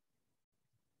 But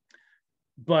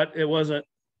it wasn't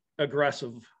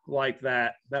aggressive like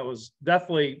that. That was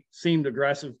definitely seemed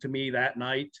aggressive to me that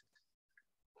night,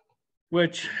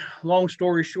 which, long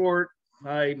story short,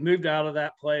 I moved out of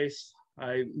that place.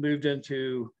 I moved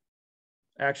into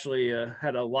actually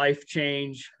had a life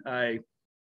change. I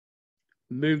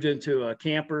moved into a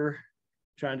camper,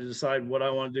 trying to decide what I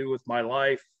want to do with my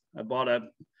life. I bought a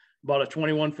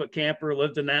 21-foot camper,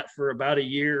 lived in that for about a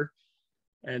year,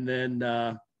 and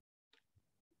then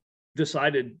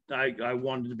decided I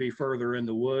wanted to be further in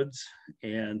the woods.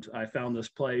 And I found this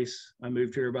place. I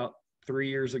moved here about 3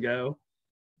 years ago,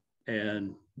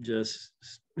 and just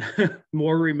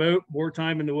more remote, more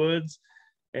time in the woods,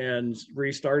 and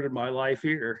restarted my life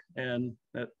here. And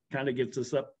that kind of gets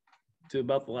us up to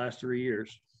about the last 3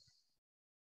 years.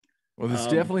 Well, there's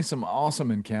definitely some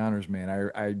awesome encounters,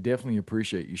 man. I definitely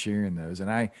appreciate you sharing those.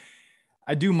 And I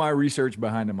do my research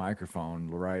behind a microphone,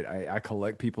 right? I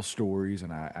collect people's stories,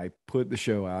 and I put the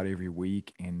show out every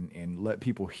week and let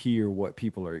people hear what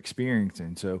people are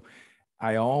experiencing. So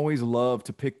I always love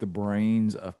to pick the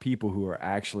brains of people who are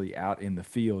actually out in the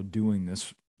field doing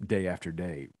this day after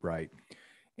day, right?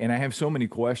 And I have so many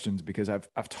questions because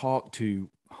I've talked to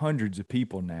hundreds of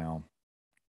people now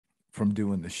from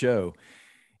doing the show.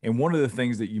 And one of the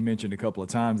things that you mentioned a couple of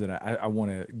times that I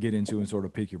want to get into and sort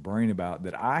of pick your brain about,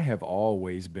 that I have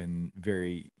always been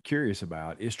very curious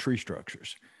about, is tree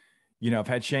structures. You know, I've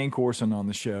had Shane Corson on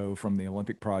the show from the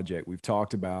Olympic Project. We've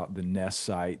talked about the nest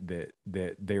site that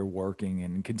they're working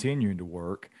and continuing to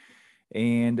work.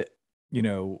 And, you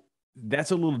know, that's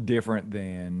a little different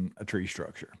than a tree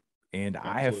structure. And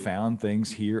Absolutely. I have found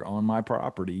things here on my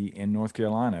property in North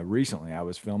Carolina. Recently, I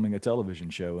was filming a television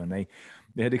show, and they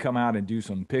had to come out and do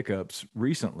some pickups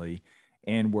recently.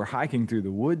 And we're hiking through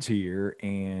the woods here,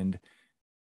 and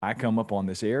I come up on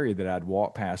this area that I'd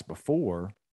walked past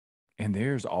before, and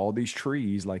there's all these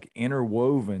trees like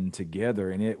interwoven together.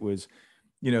 And it was,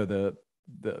 you know, the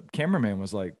cameraman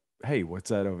was like, "Hey, what's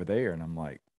that over there?" And I'm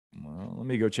like, "Well, let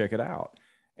me go check it out."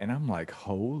 And I'm like,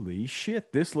 holy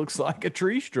shit, this looks like a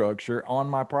tree structure on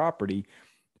my property,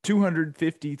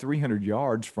 250, 300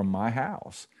 yards from my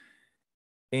house.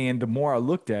 And the more I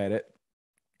looked at it,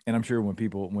 and I'm sure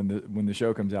when the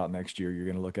show comes out next year, you're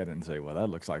going to look at it and say, well,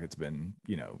 that looks like it's been,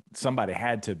 you know, somebody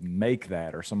had to make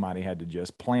that, or somebody had to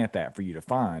just plant that for you to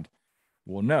find.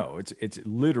 Well, no, it's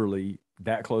literally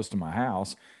that close to my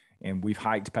house. And we've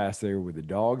hiked past there with the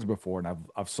dogs before, and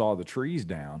I've saw the trees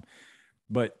down.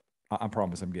 But I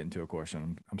promise I'm getting to a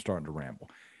question. I'm starting to ramble.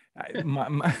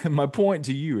 My point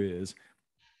to you is,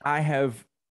 I have,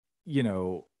 you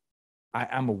know,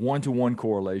 I'm a one-to-one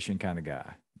correlation kind of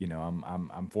guy. You know,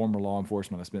 I'm former law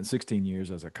enforcement. I spent 16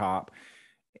 years as a cop,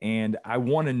 and I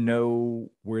want to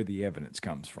know where the evidence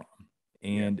comes from.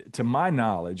 And to my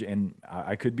knowledge, and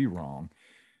I could be wrong,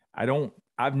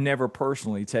 I've never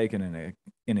personally taken an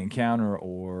encounter,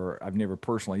 or I've never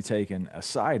personally taken a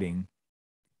sighting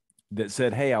that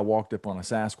said, hey, I walked up on a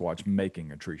Sasquatch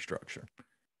making a tree structure.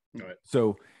 Right.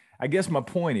 So I guess my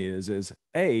point is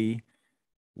A,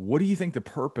 what do you think the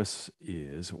purpose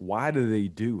is? Why do they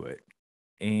do it?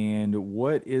 And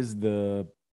what is the,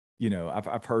 you know,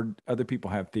 I've heard other people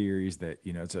have theories that,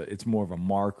 you know, it's more of a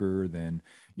marker than,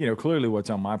 you know, clearly what's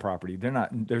on my property.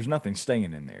 There's nothing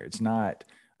staying in there. It's not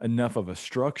enough of a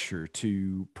structure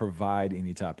to provide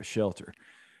any type of shelter.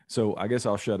 So I guess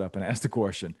I'll shut up and ask the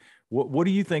question. What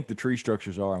do you think the tree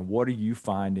structures are, and what are you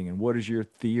finding, and what is your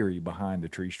theory behind the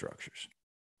tree structures?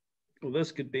 Well,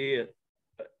 this could be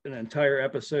an entire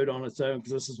episode on its own,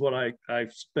 because this is what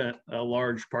I've spent a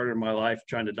large part of my life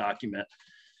trying to document.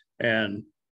 And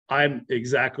I'm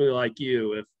exactly like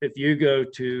you. If you go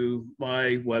to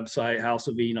my website, House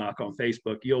of Enoch on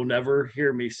Facebook, you'll never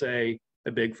hear me say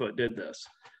a Bigfoot did this.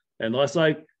 Unless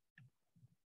I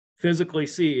physically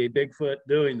see a Bigfoot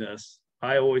doing this,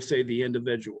 I always say the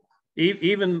individual.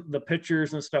 Even the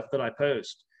pictures and stuff that I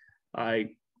post,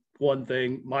 one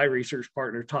thing my research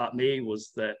partner taught me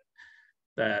was that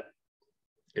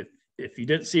if you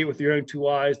didn't see it with your own two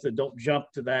eyes, then don't jump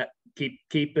to that.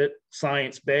 Keep it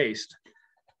science-based,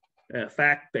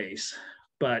 fact-based.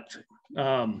 But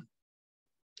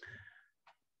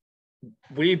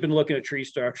we've been looking at tree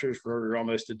structures for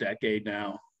almost a decade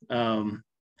now. One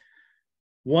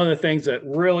of the things that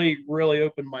really, really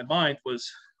opened my mind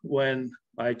was when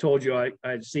I told you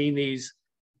I'd seen these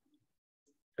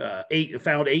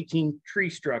found 18 tree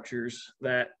structures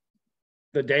that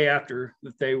the day after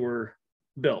that they were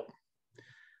built.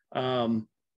 And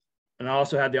I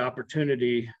also had the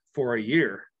opportunity for a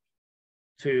year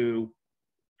to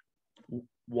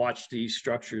watch these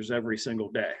structures every single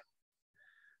day.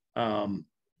 And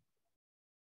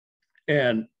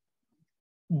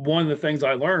one of the things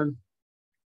I learned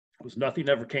was nothing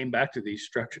ever came back to these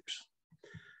structures.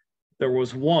 There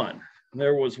was one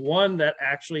that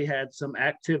actually had some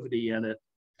activity in it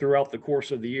throughout the course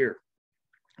of the year.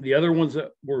 The other ones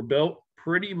that were built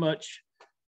pretty much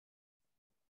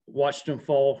watched them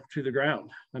fall to the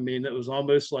ground. I mean, it was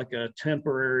almost like a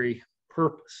temporary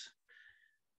purpose,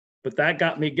 but that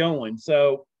got me going.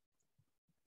 So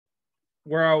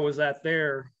where I was at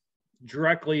there,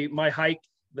 directly, my hike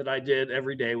that I did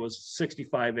every day was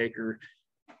 65 acre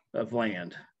of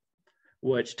land,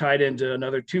 which tied into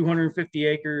another 250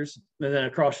 acres. And then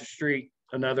across the street,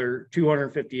 another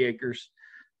 250 acres.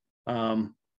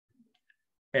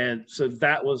 And so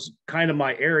that was kind of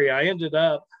my area. I ended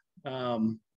up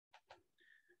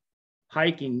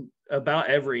hiking about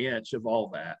every inch of all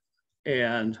that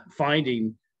and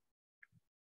finding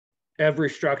every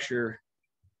structure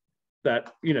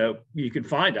that, you know, you could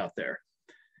find out there.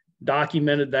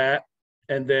 Documented that.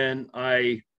 And then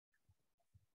I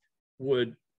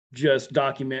would just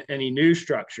document any new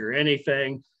structure,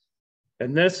 anything.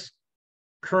 And this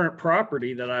current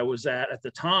property that I was at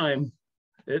the time,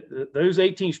 those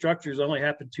 18 structures only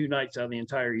happened 2 nights out of the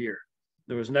entire year.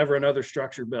 There was never another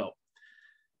structure built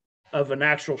of an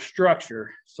actual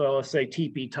structure. So let's say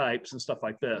teepee types and stuff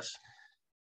like this.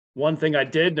 One thing I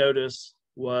did notice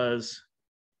was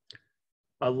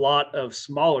a lot of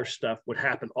smaller stuff would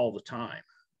happen all the time.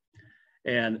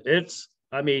 And it's,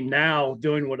 I mean, now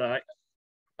doing what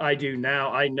I do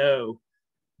now, I know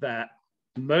that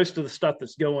most of the stuff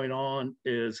that's going on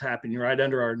is happening right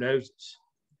under our noses.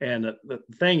 And the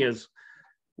thing is,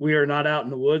 we are not out in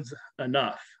the woods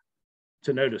enough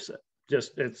to notice it.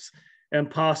 Just, it's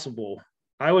impossible.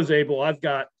 I've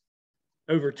got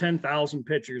over 10,000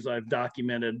 pictures I've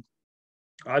documented.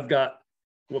 I've got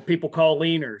what people call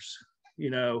leaners, you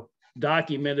know,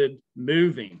 documented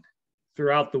moving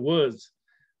throughout the woods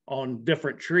on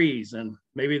different trees. And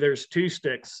maybe there's 2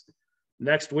 sticks.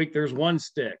 Next week, there's 1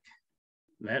 stick.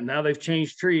 And now they've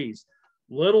changed trees.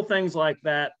 Little things like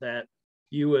that, that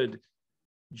you would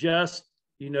just,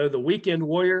 you know, the weekend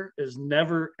warrior is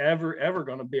never, ever, ever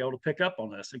going to be able to pick up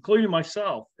on this, including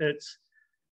myself. It's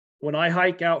when I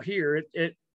hike out here,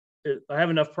 I have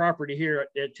enough property here.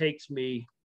 It takes me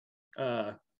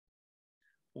a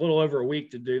little over a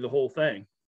week to do the whole thing.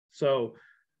 So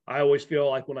I always feel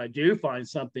like when I do find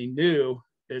something new,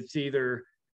 it's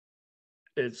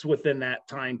within that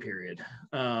time period.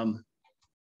 And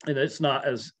it's not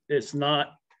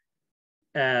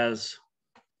as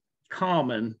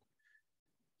common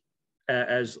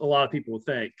as a lot of people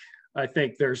think. I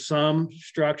think there's some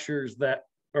structures that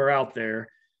are out there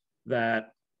that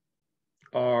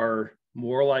are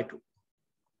more like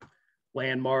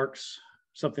landmarks,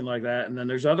 something like that. And then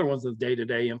there's other ones with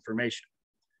day-to-day information.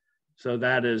 So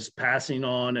that is passing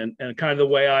on, and kind of the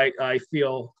way I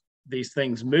feel these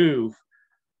things move.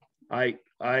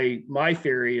 My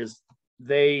theory is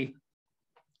they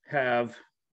have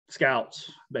scouts,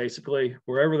 basically.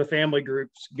 Wherever the family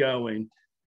group's going,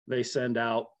 they send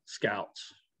out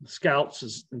scouts. The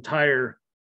scouts' entire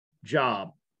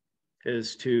job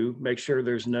is to make sure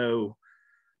there's no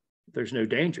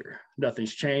danger.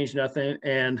 Nothing's changed, nothing.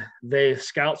 And the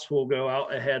scouts will go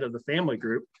out ahead of the family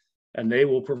group and they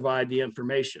will provide the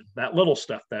information, that little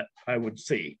stuff that I would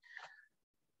see.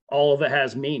 All of it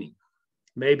has meaning.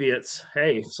 Maybe it's,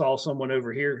 hey, saw someone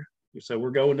over here, so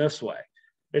we're going this way.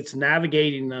 It's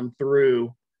navigating them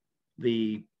through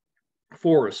the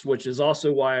forest, which is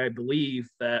also why I believe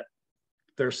that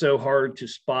they're so hard to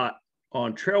spot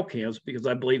on trail cams, because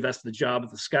I believe that's the job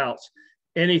of the scouts.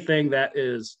 Anything that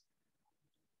is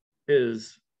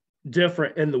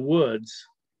different in the woods,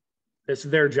 it's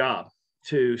their job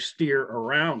to steer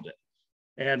around it.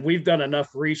 And we've done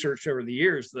enough research over the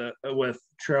years that with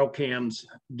trail cams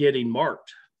getting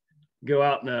marked, go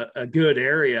out in a good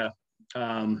area,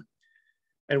 and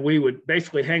we would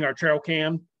basically hang our trail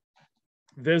cam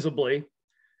visibly,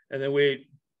 and then we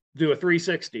do a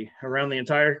 360 around the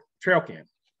entire trail cam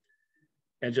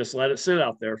and just let it sit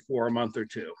out there for a month or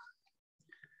 2.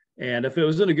 And if it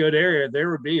was in a good area,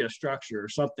 there would be a structure or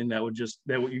something that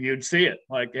you'd see it,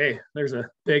 like, hey, there's a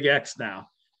big X now.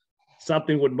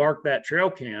 Something would mark that trail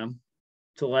cam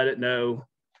to let it know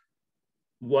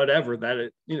whatever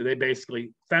that they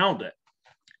basically found it.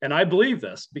 And I believe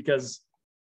this because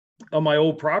on my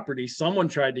old property, someone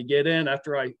tried to get in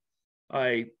after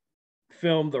I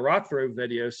filmed the rock throw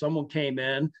video. Someone came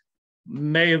in,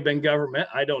 may have been government,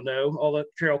 I don't know. All the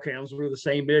trail cams were the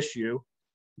same issue,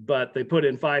 but they put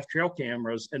in 5 trail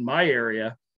cameras in my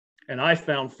area, and I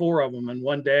found 4 of them in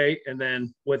one day. And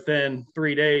then within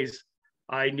 3 days,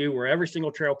 I knew where every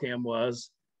single trail cam was,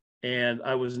 and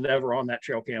I was never on that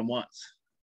trail cam once.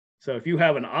 So if you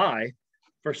have an eye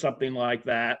for something like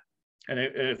that, and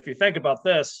if you think about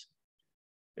this,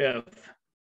 if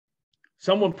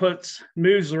someone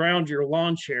moves around your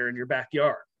lawn chair in your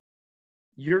backyard,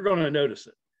 you're going to notice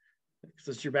it because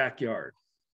it's your backyard.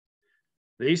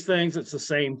 These things, it's the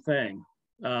same thing.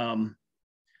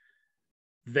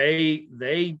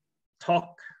 They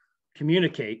talk,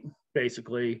 communicate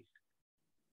basically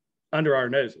under our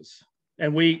noses,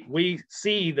 and we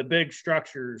see the big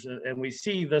structures, and we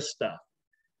see this stuff.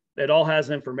 It all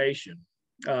has information.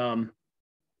 I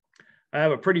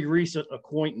have a pretty recent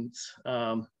acquaintance,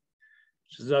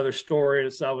 which is another story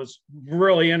that was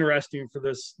really interesting for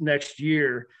this next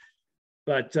year.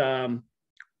 But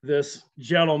this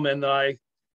gentleman that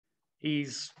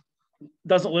he's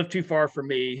doesn't live too far from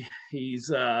me. He's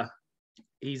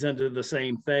into the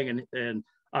same thing, and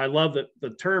I love the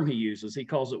term he uses. He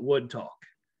calls it wood talk,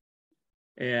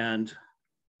 and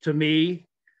to me,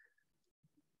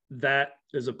 that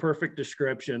is a perfect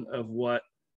description of what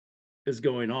is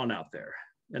going on out there.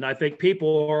 And I think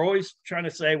people are always trying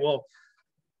to say, well,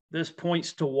 this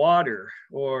points to water,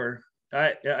 or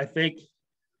I think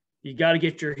you got to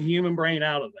get your human brain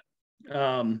out of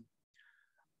it.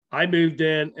 I moved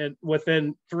in, and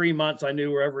within 3 months, I knew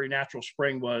where every natural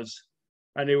spring was.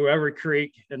 I knew where every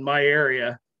creek in my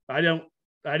area. I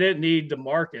didn't need to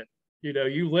market. You know,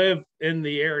 you live in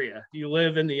the area, you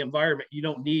live in the environment. You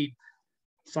don't need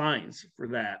signs for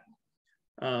that.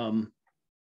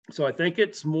 So I think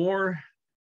it's more,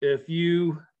 if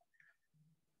you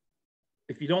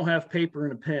don't have paper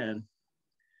and a pen,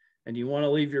 and you want to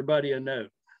leave your buddy a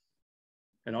note,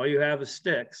 and all you have is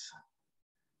sticks,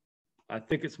 I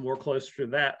think it's more closer to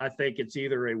that. I think it's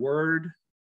either a word,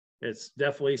 it's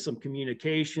definitely some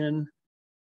communication,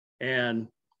 and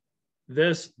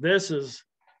this has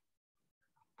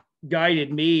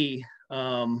guided me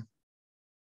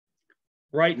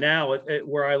right now at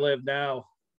where I live now.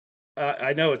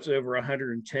 I know it's over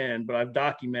 110, but I've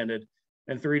documented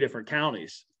in 3 different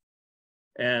counties.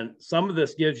 And some of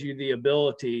this gives you the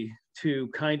ability to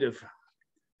kind of,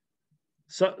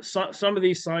 some of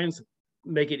these signs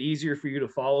make it easier for you to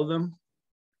follow them.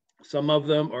 Some of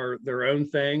them are their own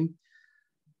thing.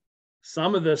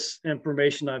 Some of this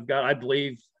information I've got, I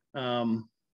believe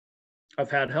I've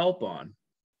had help on.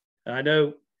 And I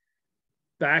know,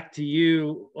 back to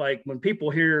you, like when people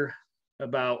hear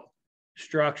about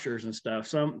structures and stuff,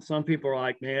 some people are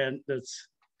like, man, that's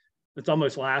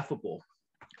almost laughable,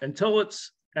 until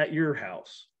it's at your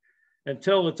house,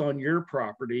 until it's on your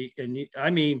property. And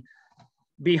I mean,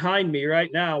 behind me right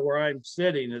now where I'm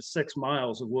sitting is 6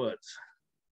 miles of woods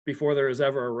before there was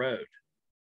ever a road.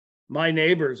 My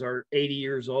neighbors are 80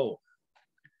 years old.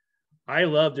 I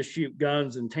love to shoot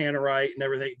guns and tannerite and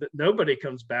everything, but nobody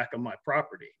comes back on my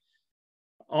property.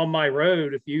 On my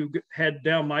road, if you head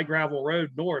down my gravel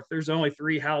road north, there's only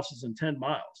 3 houses in 10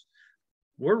 miles.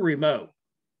 We're remote.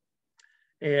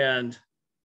 And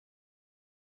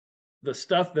the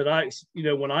stuff that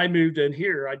when I moved in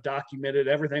here, I documented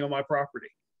everything on my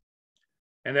property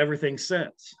and everything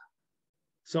since.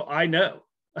 So I know,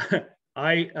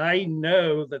 I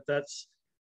know this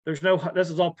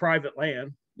is all private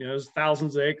land. You know, there's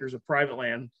thousands of acres of private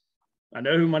land. I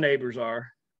know who my neighbors are.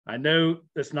 I know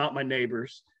that's not my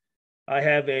neighbors. I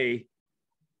have a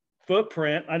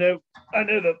footprint. I know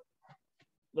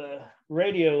the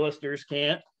radio listeners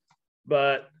can't,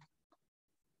 but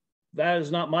that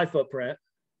is not my footprint.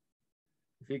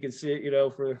 If you can see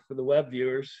it, for the web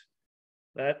viewers,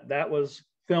 that was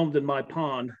filmed in my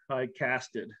pond. I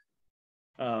casted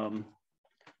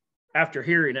after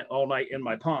hearing it all night in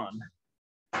my pond.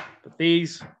 But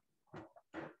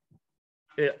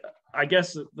I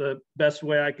guess the best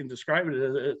way I can describe it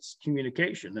is it's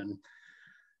communication. And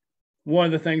one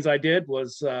of the things I did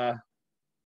was I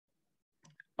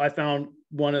found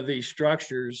one of these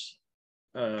structures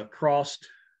across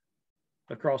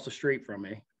the street from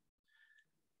me,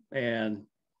 and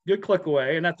good click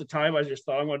away. And at the time, I just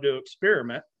thought I'm going to do an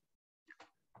experiment,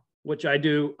 which I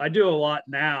do a lot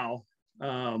now.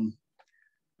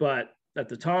 But at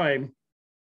the time,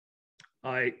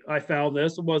 I found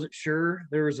this. I wasn't sure.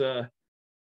 There was a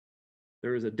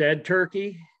dead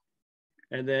turkey,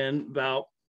 and then about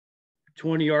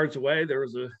 20 yards away, there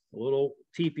was a little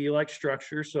teepee-like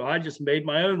structure. So I just made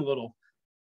my own little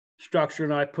structure,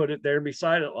 and I put it there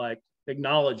beside it, like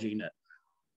acknowledging it.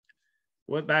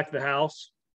 Went back to the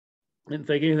house, didn't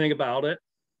think anything about it.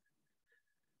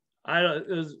 It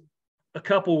was a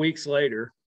couple weeks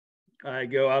later, I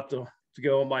go out to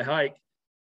go on my hike.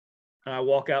 I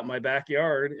walk out in my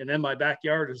backyard, and in my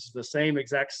backyard is the same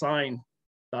exact sign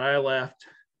that I left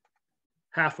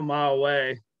half a mile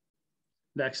away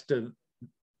next to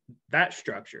that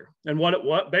structure. And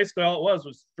what basically all it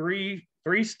was three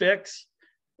sticks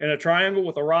and a triangle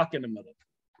with a rock in the middle.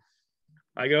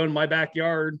 I go in my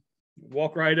backyard,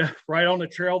 walk right on the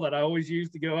trail that I always use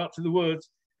to go out to the woods,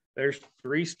 there's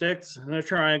 3 sticks and a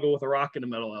triangle with a rock in the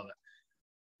middle of it.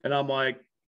 And I'm like,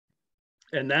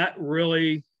 and that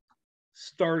really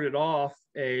started off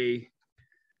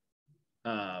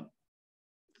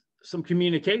some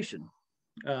communication.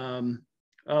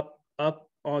 Up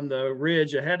on the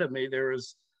ridge ahead of me,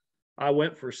 I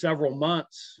went for several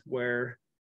months where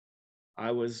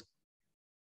I was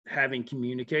having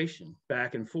communication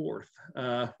back and forth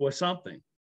with something.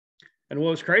 And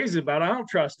what was crazy about it, I don't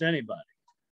trust anybody.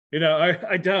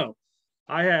 I don't.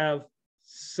 I have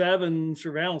 7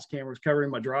 surveillance cameras covering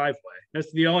my driveway.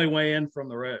 That's the only way in from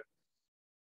the road.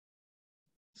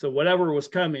 So whatever was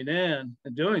coming in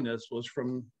and doing this was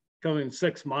from coming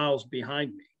 6 miles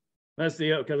behind me. That's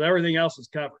because everything else is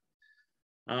covered.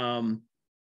 And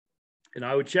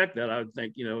I would check that. I would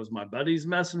think, is my buddies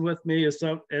messing with me or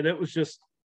something? And it was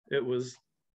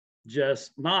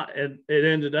just not. And it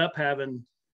ended up having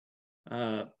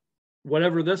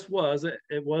whatever this was. It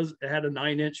had a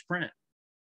 9-inch print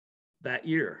that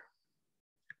year.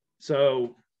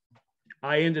 So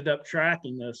I ended up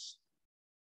tracking this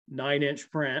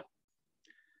 9-inch print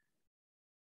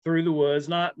through the woods,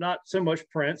 not so much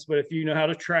prints, but if you know how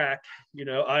to track,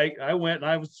 I went and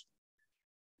I was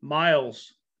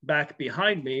miles back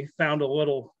behind me, found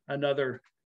another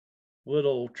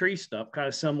little tree stump, kind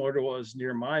of similar to what was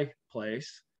near my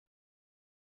place,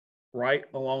 right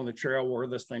along the trail where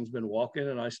this thing's been walking.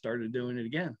 And I started doing it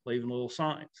again, leaving little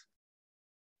signs,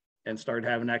 and started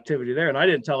having activity there. And I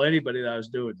didn't tell anybody that I was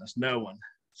doing this, no one.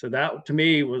 So that to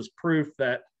me was proof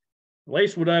that at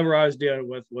least whatever I was dealing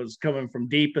with was coming from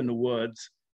deep in the woods.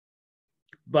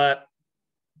 But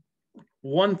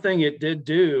one thing it did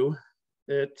do,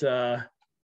 I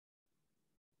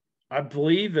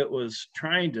believe it was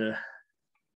trying to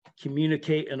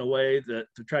communicate in a way that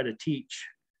to try to teach,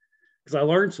 because I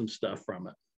learned some stuff from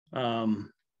it. And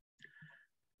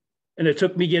it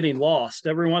took me getting lost.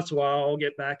 Every once in a while, I'll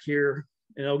get back here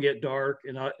and it'll get dark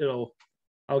and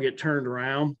I'll get turned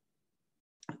around.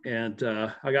 And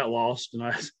I got lost, and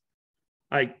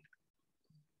I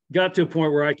got to a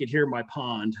point where I could hear my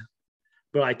pond,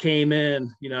 but I came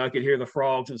in, I could hear the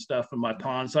frogs and stuff in my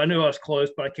pond. So I knew I was close,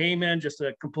 but I came in just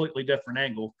a completely different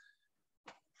angle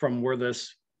from where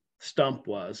this stump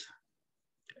was.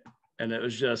 And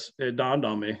it dawned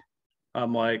on me.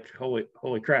 I'm like, holy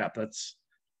crap, that's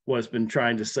what it's been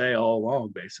trying to say all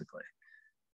along, basically.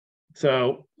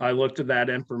 So I looked at that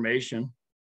information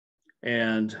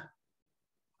and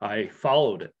I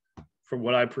followed it from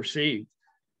what I perceived.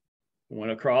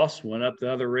 Went across, went up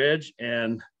the other ridge,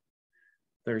 and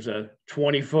there's a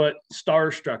 20-foot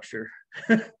star structure,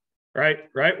 right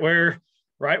where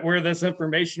this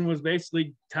information was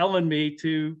basically telling me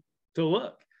to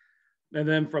look. And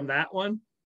then from that one,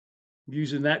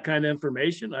 using that kind of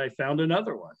information, I found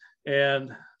another one.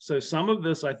 And so some of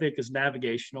this I think is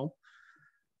navigational,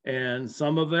 and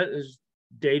some of it is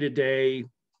day-to-day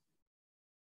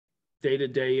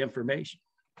information.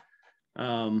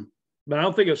 But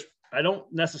I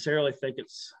don't necessarily think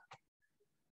it's,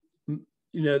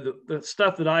 the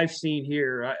stuff that I've seen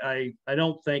here, I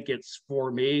don't think it's for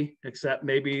me, except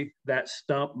maybe that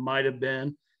stump might have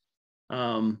been.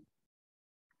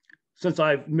 Since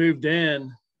I've moved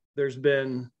in, there's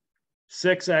been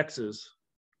 6 X's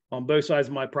on both sides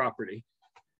of my property,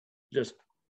 just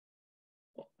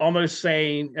almost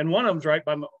saying, and one of them's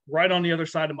right on the other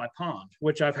side of my pond,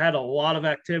 which I've had a lot of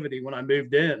activity when I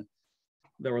moved in.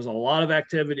 There was a lot of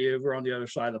activity over on the other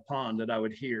side of the pond that I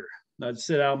would hear. I'd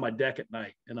sit out on my deck at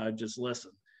night and I'd just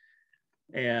listen.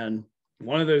 And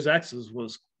one of those X's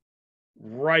was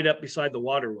right up beside the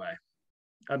waterway.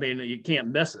 I mean, you can't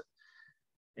miss it.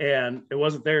 And it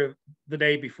wasn't there the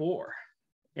day before.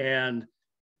 And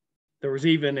there was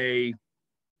even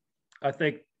I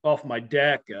think off my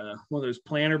deck, one of those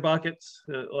planter buckets,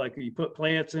 like you put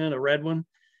plants in, a red one.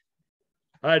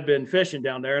 I'd been fishing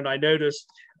down there and I noticed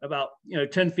about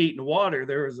 10 feet in the water,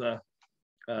 there was a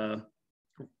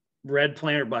red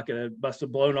planter bucket. It must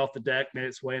have blown off the deck, made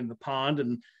its way in the pond.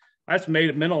 And I just made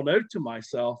a mental note to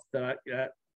myself that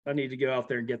I need to go out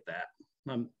there and get that.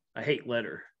 I hate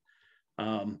litter.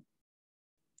 But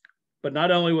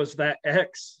not only was that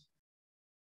X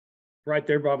right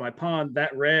there by my pond,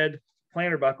 that red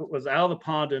planter bucket was out of the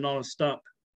pond and on a stump,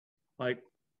 like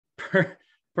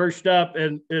perched up.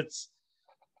 And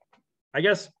I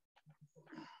guess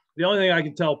the only thing I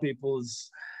can tell people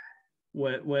is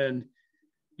when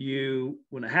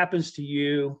it happens to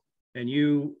you and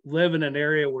you live in an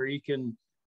area where you can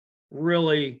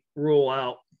really rule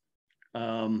out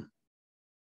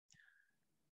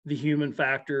the human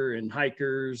factor and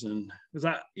hikers, and because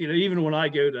even when I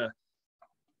go to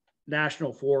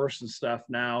national forests and stuff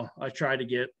now. I try to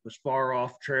get as far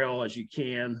off trail as you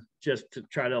can just to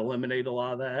try to eliminate a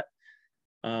lot of that.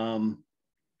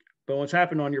 But what's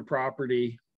happened on your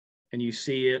property and you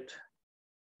see it,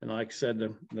 and like I said,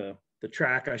 the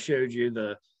track I showed you,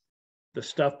 the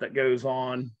stuff that goes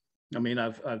on. I mean,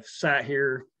 I've sat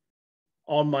here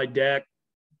on my deck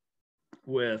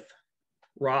with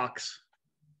rocks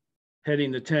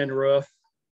hitting the tin roof.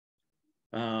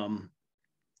 No,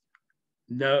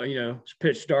 it's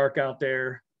pitch dark out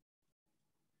there.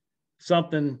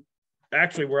 Something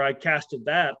actually where I casted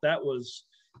that was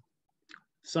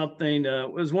something,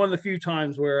 it was one of the few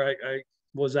times where I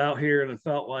was out here and I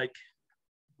felt like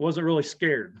wasn't really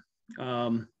scared.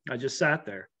 I just sat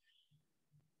there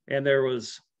and there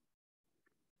was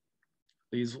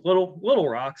these little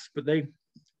rocks, but they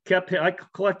kept, I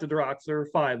collected the rocks. There were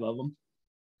 5 of them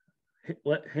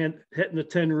hitting the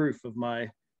tin roof of my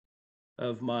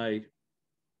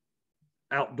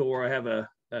outdoor. I have a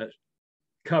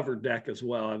covered deck as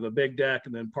well. I have a big deck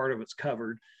and then part of it's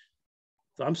covered.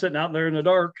 So I'm sitting out there in the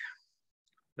dark.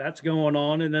 That's going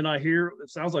on. And then I hear, it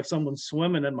sounds like someone's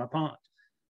swimming in my pond.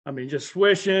 I mean, just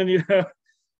swishing,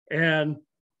 and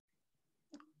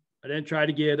I didn't try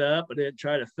to get up. I didn't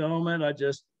try to film it. I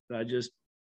just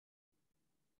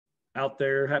out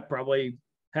there probably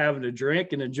having a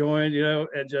drink and enjoying,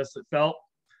 and just, it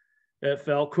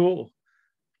felt cool.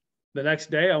 The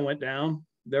next day I went down,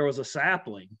 there was a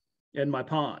sapling in my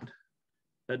pond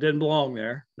that didn't belong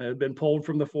there. It had been pulled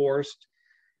from the forest.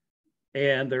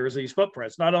 And there was these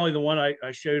footprints, not only the one I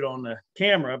showed on the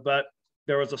camera, but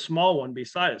there was a small one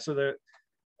beside it. So that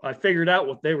I figured out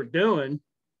what they were doing.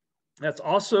 That's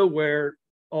also where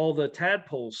all the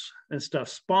tadpoles and stuff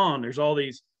spawn. There's all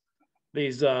these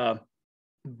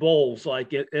bowls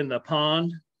like in the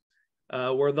pond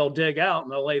where they'll dig out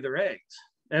and they'll lay their eggs.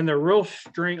 And they're real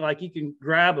string, like you can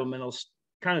grab them and it's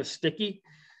kind of sticky.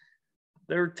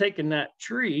 They're taking that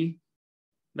tree,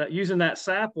 using that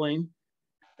sapling,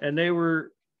 and they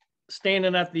were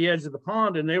standing at the edge of the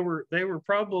pond, and they were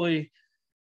probably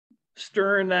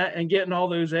stirring that and getting all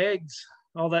those eggs,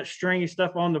 all that stringy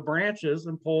stuff on the branches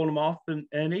and pulling them off and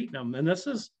eating them. And this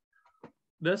is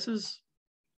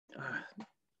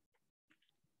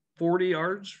 40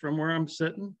 yards from where I'm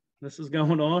sitting. This is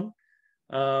going on.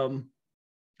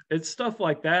 It's stuff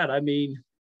like that. I mean,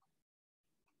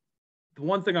 the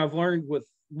one thing I've learned with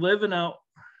living out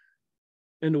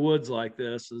in the woods like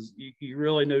this is you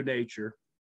really know nature.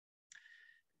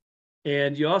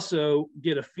 And you also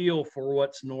get a feel for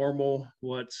what's normal,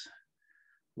 what's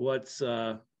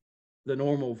the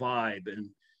normal vibe. And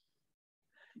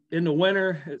in the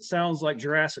winter, it sounds like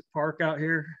Jurassic Park out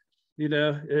here.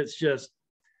 It's just,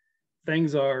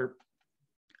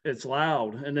 it's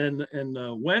loud. And then in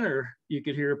the winter, you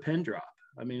could hear a pin drop.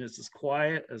 I mean, it's as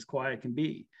quiet can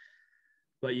be.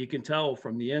 But you can tell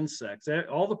from the insects,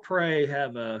 all the prey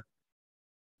have a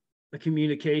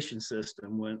communication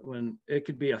system. When it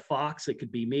could be a fox, it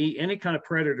could be me, any kind of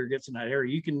predator gets in that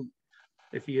area, you can,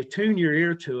 if you attune your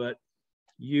ear to it,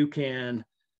 you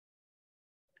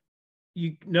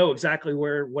know exactly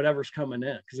where whatever's coming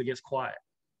in because it gets quiet.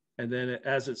 And then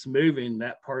as it's moving,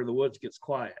 that part of the woods gets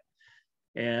quiet.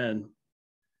 And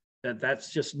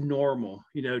that's just normal.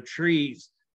 Trees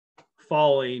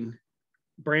falling,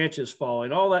 branches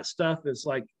falling, all that stuff is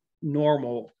like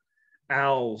normal.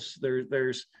 Owls,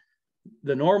 there's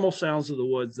the normal sounds of the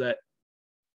woods that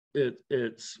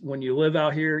it's when you live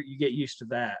out here, you get used to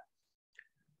that.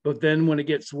 But then when it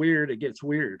gets weird,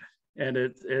 and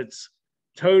it's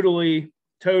totally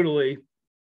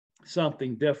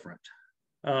something different.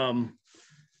 To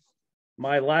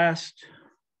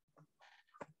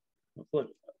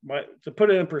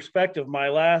put it in perspective, my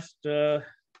last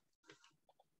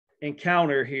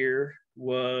encounter here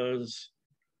was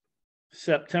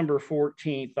September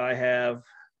 14th. I have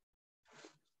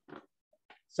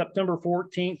September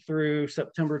 14th through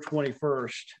September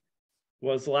 21st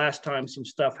was the last time some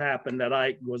stuff happened that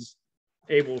I was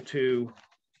able to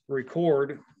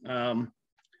record.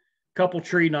 Couple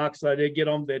tree knocks that I did get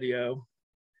on video.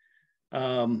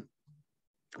 I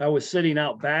was sitting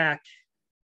out back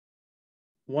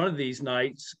one of these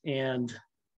nights, and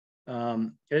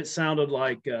it sounded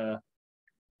like a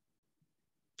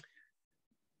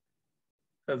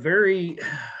very,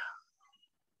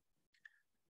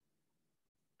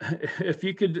 if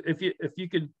you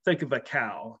could think of a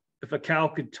cow, if a cow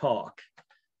could talk,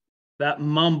 that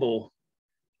mumble,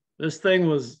 something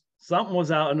was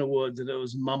out in the woods and it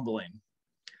was mumbling.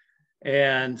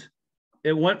 And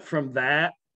it went from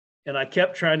that, and I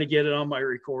kept trying to get it on my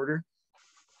recorder,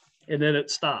 and then it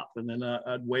stopped. And then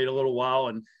I'd wait a little while,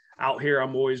 and out here,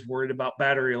 I'm always worried about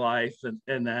battery life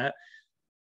and that.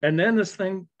 And then this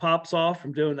thing pops off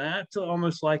from doing that to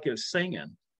almost like it was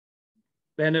singing.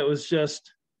 And it was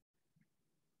just,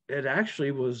 it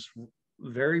actually was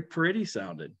very pretty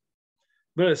sounding,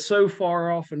 but it's so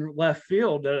far off in left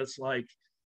field that it's like,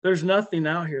 there's nothing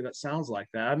out here that sounds like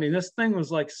that. I mean, this thing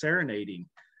was like serenading.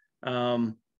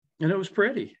 And it was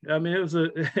pretty. I mean,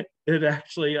 it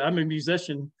actually, I'm a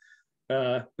musician,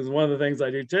 is one of the things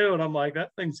I do too. And I'm like, that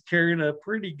thing's carrying a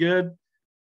pretty good,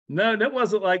 no, that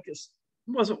wasn't like, it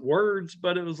wasn't words,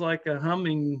 but it was like a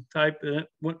humming type, and it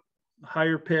went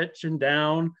higher pitch and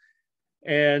down.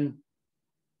 And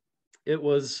it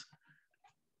was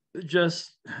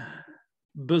just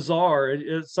bizarre.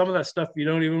 Some of that stuff you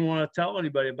don't even want to tell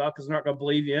anybody about because they're not going to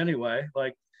believe you anyway.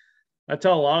 Like I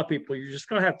tell a lot of people, you're just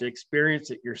going to have to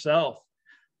experience it yourself.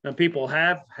 And people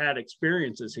have had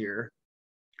experiences here.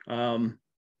 I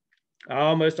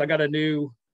got a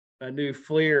new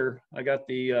FLIR. I got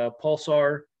the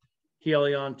Pulsar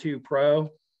Helion 2 Pro,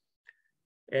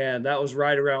 and that was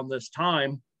right around this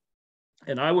time.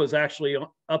 And I was actually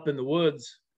up in the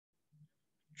woods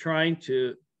trying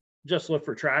to just look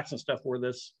for tracks and stuff where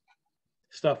this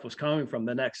stuff was coming from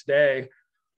the next day.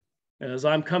 And as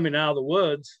I'm coming out of the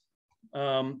woods,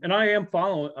 and I'm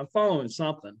following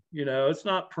something, you know, it's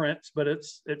not prints, but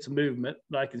it's movement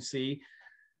that I can see.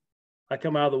 I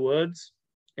come out of the woods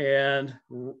and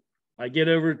I get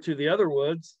over to the other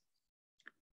woods,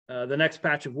 the next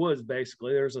patch of woods.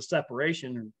 Basically, there's a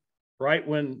separation right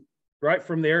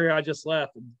from the area I just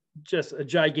left, just a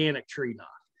gigantic tree knock,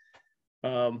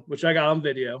 which I got on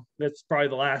video. That's probably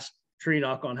the last tree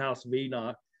knock on House of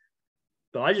Enoch.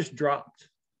 But I just dropped.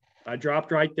 I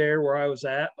dropped right there where I was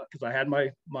at because I had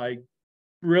my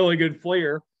really good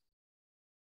FLIR,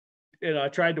 and I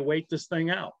tried to wait this thing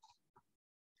out.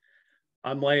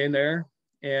 I'm laying there,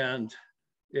 and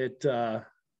I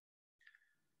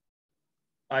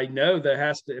know that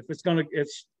has to, if it's going to,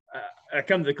 I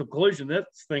come to the conclusion that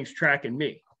this thing's tracking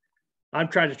me. I'm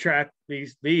trying to track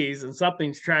these, and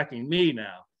something's tracking me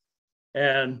now.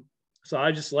 And so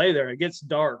I just lay there. It gets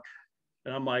dark,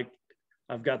 and I'm like,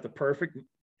 I've got the perfect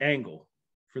angle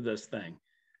for this thing.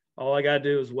 All I got to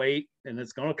do is wait, and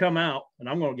it's going to come out, and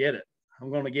I'm going to get it. I'm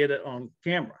going to get it on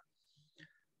camera,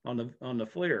 on the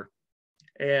FLIR.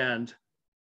 And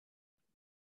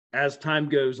as time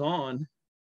goes on,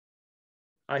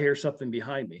 I hear something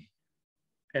behind me,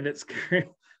 and it's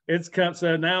come.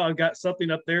 So now I've got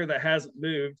something up there that hasn't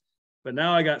moved, but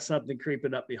now I got something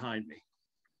creeping up behind me,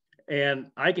 and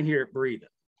I can hear it breathing.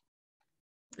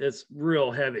 It's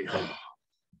real heavy,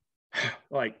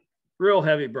 like real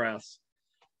heavy breaths.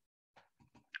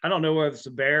 I don't know whether it's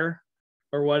a bear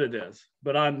or what it is,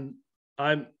 but I'm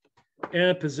in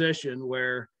a position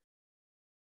where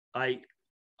I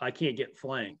can't get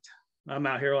flanked. I'm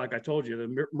out here, like I told you,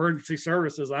 the emergency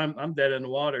services, I'm dead in the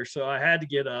water. So I had to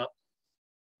get up.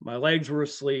 My legs were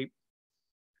asleep.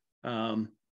 I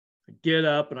get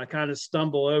up and I kind of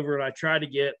stumble over, and I try to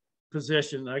get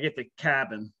positioned. I get the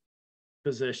cabin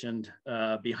positioned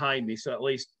behind me. So at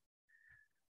least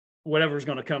whatever's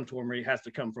going to come toward me has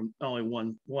to come from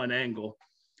only one angle.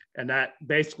 And that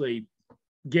basically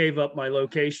gave up my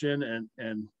location,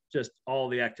 and just all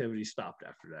the activity stopped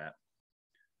after that.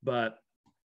 But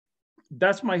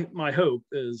that's my hope,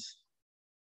 is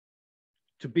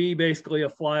to be basically a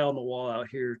fly on the wall out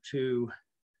here, to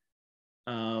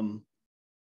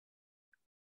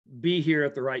be here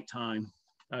at the right time.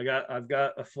 I've got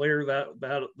a FLIR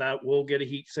that will get a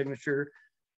heat signature.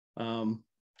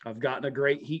 I've gotten a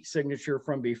great heat signature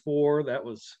from before that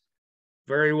was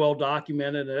very well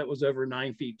documented, and it was over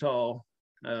 9 feet tall.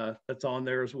 That's on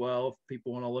there as well if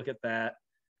people want to look at that,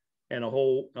 and a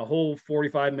whole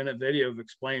 45-minute video of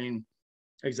explaining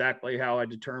exactly how I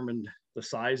determined the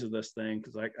size of this thing,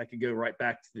 because I could go right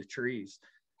back to the trees.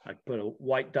 I put a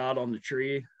white dot on the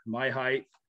tree, my height,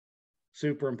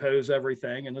 superimpose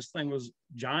everything, and this thing was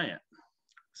giant.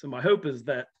 So my hope is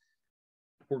that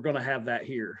we're going to have that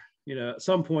here. You know, at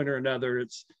some point or another,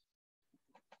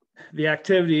 the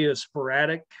activity is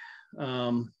sporadic.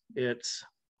 But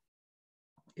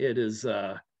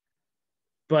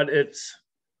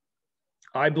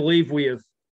I believe we have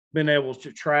been able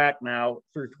to track now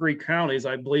through 3 counties.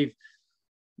 I believe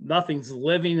nothing's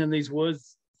living in these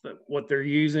woods. What they're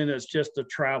using is just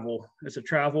it's a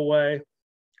travel way.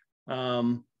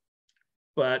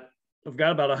 But I've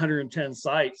got about 110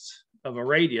 sites of a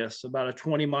radius, about a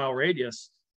 20-mile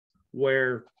radius,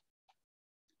 where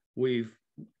we've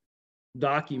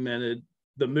documented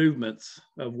the movements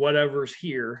of whatever's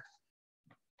here,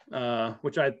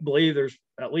 which I believe there's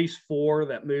at least 4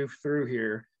 that move through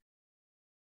here.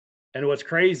 And what's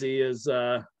crazy is,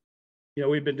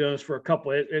 we've been doing this for a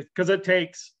couple, because it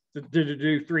takes to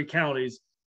do 3 counties.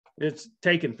 It's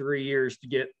taken 3 years to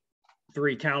get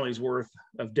 3 counties worth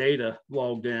of data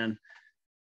logged in.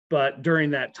 But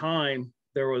during that time,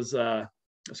 there was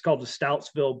it's called the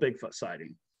Stoutsville Bigfoot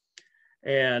sighting,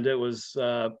 and it was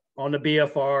on the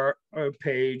BFR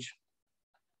page.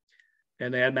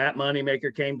 And they had Matt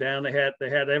Moneymaker came down. They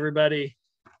had everybody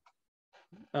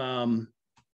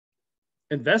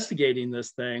investigating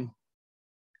this thing,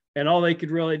 and all they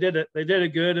could really they did a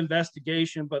good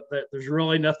investigation, but there's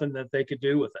really nothing that they could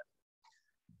do with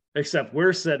it, except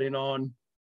we're sitting on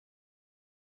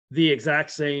the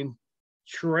exact same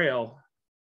trail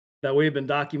that we've been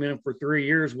documenting for 3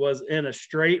 years, was in a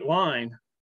straight line,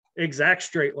 exact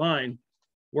straight line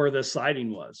where the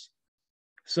sighting was.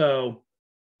 So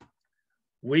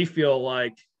we feel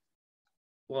like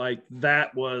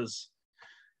that was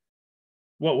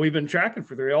what we've been tracking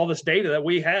for all this data that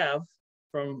we have,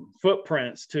 from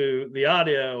footprints to the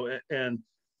audio and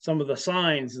some of the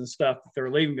signs and stuff that they're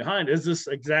leaving behind, is this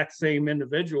exact same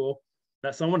individual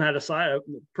that someone had a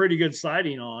pretty good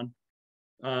sighting on.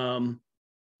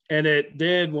 And it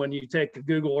did, when you take a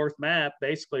Google Earth map,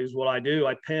 basically is what I do.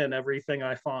 I pin everything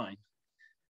I find,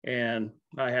 and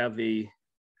I have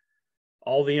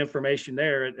all the information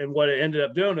there. And what it ended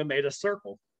up doing, it made a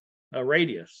circle, a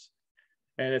radius.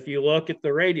 And if you look at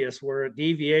the radius where it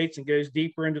deviates and goes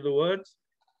deeper into the woods,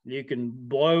 you can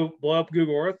blow up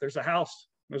Google Earth. There's a house,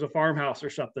 there's a farmhouse or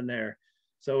something there.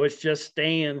 So it's just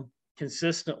staying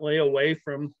consistently away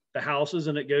from the houses,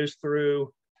 and it goes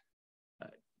through a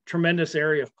tremendous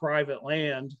area of private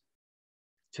land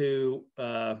to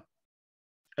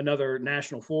another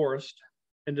national forest,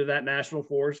 into that national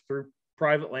forest, through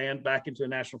private land back into a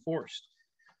national forest.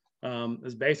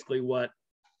 Is basically what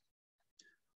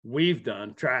we've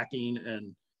done tracking.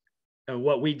 And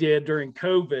what we did during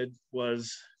COVID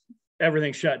was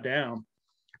everything shut down.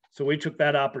 So we took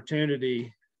that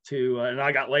opportunity to, and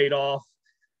I got laid off.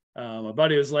 My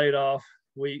buddy was laid off.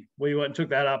 We went and took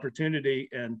that opportunity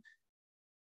and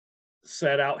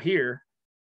set out here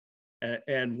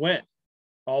and went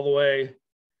all the way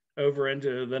over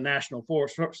into the national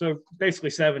forest. So basically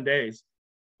 7 days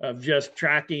of just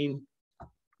tracking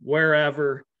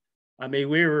wherever. I mean,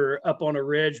 we were up on a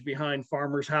ridge behind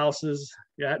farmers' houses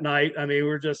at night. I mean,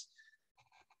 we're just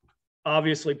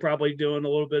obviously probably doing a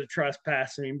little bit of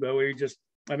trespassing, but we're just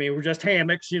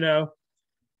hammocks,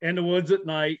 in the woods at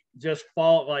night, just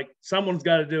follow, like someone's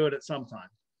got to do it at some time.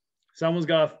 Someone's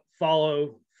got to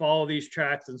follow these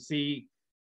tracks and see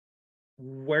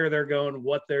where they're going,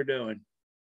 what they're doing.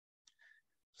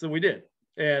 So we did,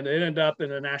 and it ended up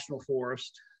in a national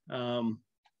forest. The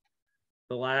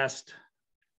last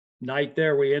night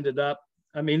there, we ended up,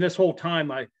 this whole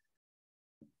time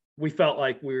we felt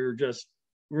like we're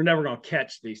never going to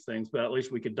catch these things, but at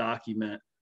least we could document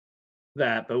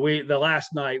that. But the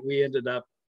last night we ended up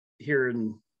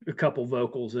hearing a couple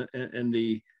vocals in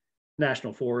the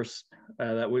national forest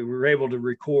that we were able to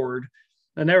record,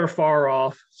 and they were far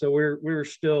off. So we were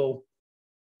still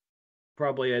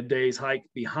probably a day's hike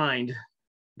behind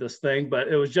this thing, but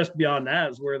it was just beyond that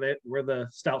is where the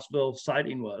Stoutsville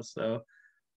sighting was. So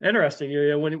interesting,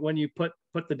 when you put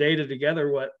the data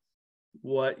together,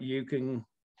 what you can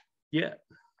get.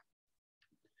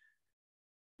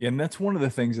 And that's one of the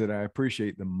things that I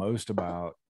appreciate the most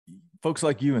about folks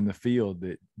like you in the field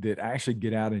that actually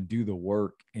get out and do the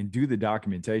work and do the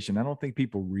documentation. I don't think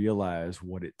people realize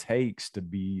what it takes to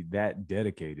be that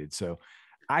dedicated. So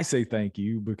I say thank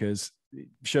you, because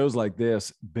shows like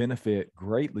this benefit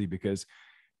greatly, because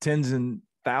tens and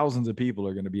thousands of people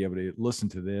are going to be able to listen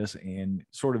to this and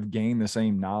sort of gain the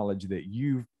same knowledge that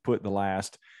you've put the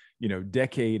last,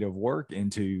 decade of work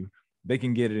into. They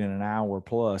can get it in an hour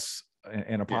plus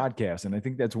in a podcast. And I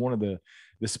think that's one of the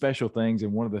special things,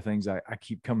 and one of the things I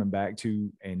keep coming back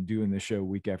to and doing this show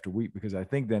week after week, because I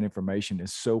think that information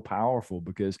is so powerful,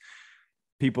 because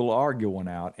people are going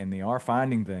out and they are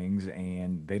finding things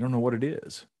and they don't know what it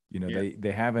is.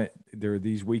 They haven't, there are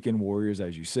these weekend warriors,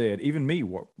 as you said, even me,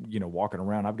 walking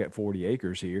around, I've got 40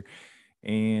 acres here,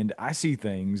 and I see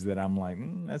things that I'm like,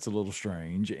 that's a little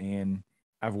strange. And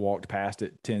I've walked past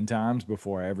it 10 times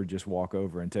before I ever just walk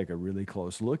over and take a really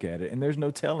close look at it. And there's no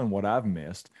telling what I've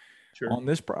missed on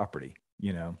this property,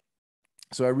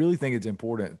 So I really think it's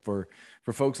important for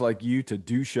folks like you to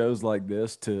do shows like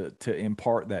this, to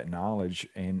impart that knowledge.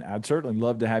 And I'd certainly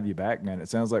love to have you back, man. It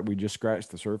sounds like we just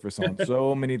scratched the surface on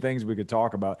so many things we could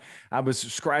talk about. I was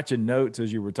scratching notes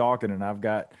as you were talking, and I've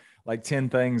got like 10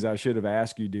 things I should have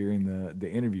asked you during the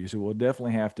interview. So we'll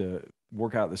definitely have to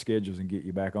work out the schedules and get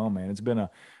you back on, man. It's been an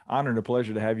honor and a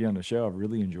pleasure to have you on the show. I've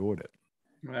really enjoyed it.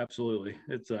 Absolutely.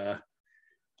 It's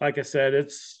like I said,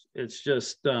 it's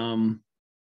just what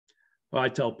I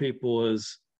tell people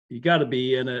is you got to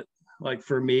be in it. Like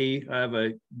for me, I have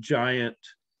a giant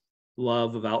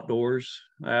love of outdoors.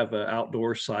 I have an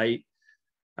outdoor site,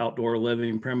 outdoor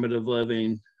living, primitive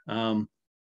living.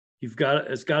 It's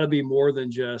got to be more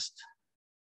than just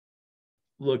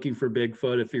looking for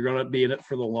Bigfoot if you're going to be in it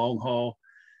for the long haul.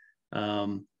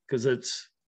 Because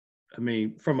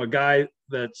from a guy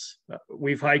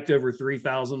we've hiked over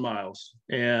 3,000 miles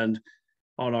and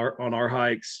on our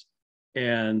hikes,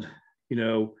 and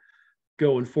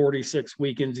going 46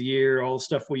 weekends a year, all the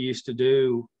stuff we used to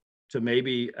do, to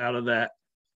maybe out of that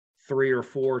 3 or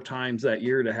 4 times that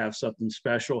year to have something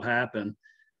special happen.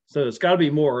 So it's got to be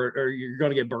more, or you're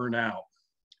going to get burned out.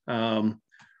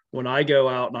 When I go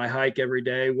out and I hike every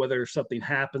day, whether something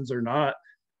happens or not,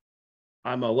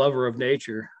 I'm a lover of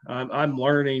nature. I'm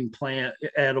learning plant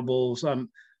edibles. I'm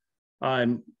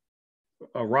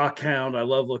a rock hound. I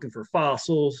love looking for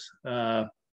fossils. I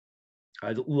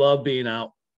love being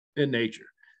out in nature.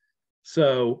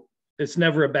 So it's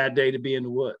never a bad day to be in the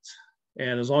woods.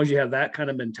 And as long as you have that kind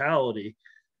of mentality,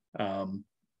 then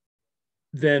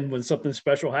when something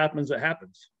special happens, it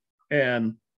happens.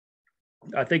 And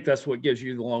I think that's what gives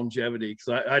you the longevity.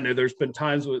 Because I know there's been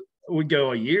times we'd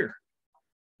go a year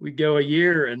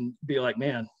and be like,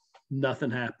 man, nothing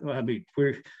happened. I mean,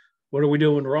 what are we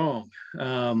doing wrong?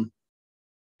 But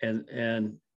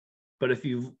if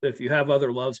you have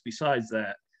other loves besides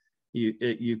that,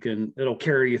 it'll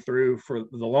carry you through for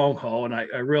the long haul. And I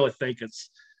really think if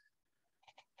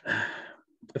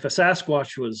a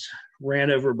Sasquatch was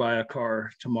ran over by a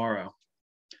car tomorrow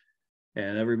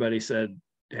and everybody said,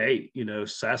 hey,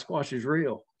 Sasquatch is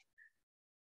real,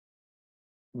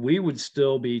 we would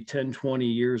still be 10, 20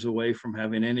 years away from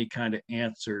having any kind of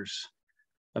answers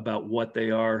about what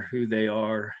they are, who they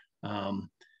are,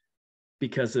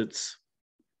 because it's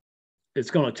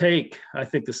going to take, I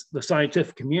think, the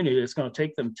scientific community, it's going to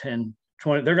take them 10,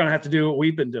 20, they're going to have to do what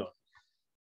we've been doing.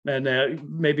 And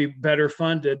maybe better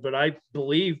funded, but I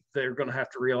believe they're going to have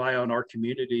to rely on our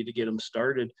community to get them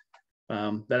started,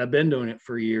 that have been doing it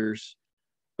for years.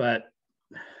 But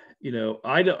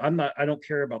I don't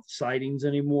care about the sightings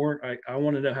anymore. I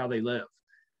want to know how they live.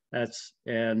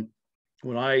 And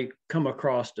when I come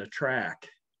across a track,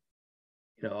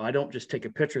 I don't just take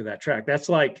a picture of that track. That's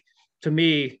like, to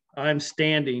me, I'm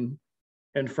standing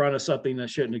in front of something that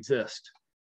shouldn't exist.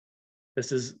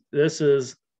 This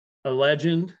is a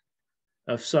legend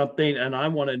of something, and I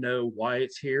want to know why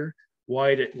it's here.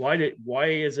 Why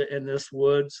is it in this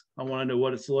woods? I want to know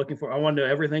what it's looking for. I want to know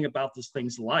everything about this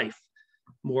thing's life,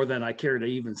 more than I care to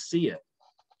even see it.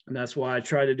 And that's why I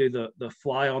try to do the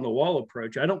fly on the wall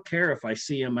approach. I don't care if I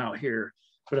see them out here,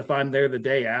 but if I'm there the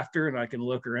day after and I can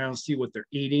look around and see what they're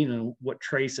eating and what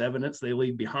trace evidence they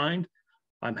leave behind,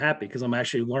 I'm happy, because I'm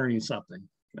actually learning something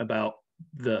about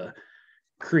the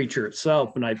creature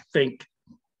itself. And I think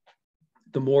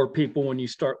the more people, when you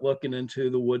start looking into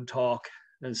the wood talk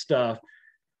and stuff,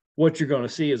 what you're going to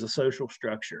see is a social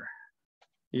structure.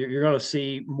 You're going to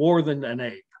see more than an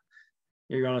ape.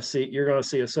 You're going to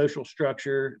see a social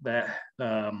structure that,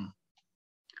 I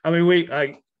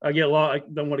get a lot, I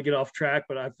don't want to get off track,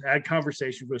 but I've had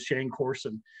conversations with Shane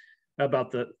Corson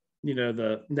about the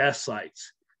nest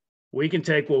sites. We can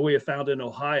take what we have found in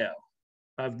Ohio.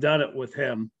 I've done it with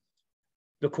him,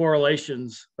 the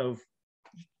correlations of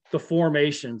the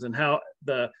formations and how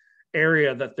the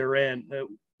area that they're in.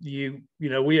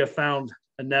 We have found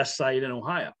a nest site in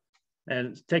Ohio,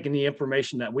 and taking the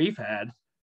information that we've had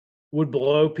would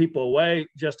blow people away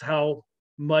just how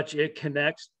much it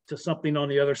connects to something on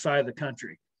the other side of the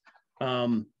country.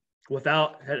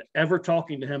 Without ever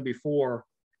talking to him before,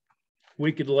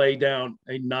 we could lay down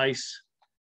a nice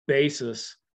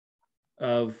basis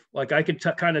of, like, I could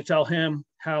kind of tell him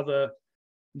how the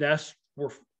nests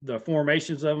were, the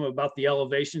formations of them, about the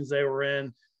elevations they were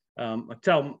in. I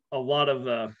tell him a lot of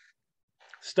the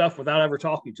stuff without ever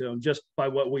talking to him, just by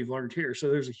what we've learned here. So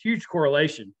there's a huge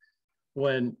correlation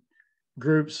when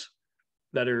groups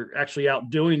that are actually out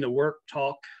doing the work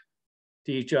talk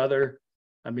to each other.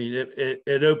 I mean,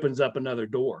 it opens up another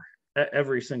door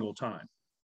every single time.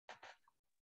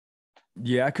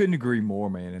 Yeah, I couldn't agree more,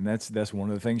 man. And that's one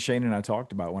of the things Shane and I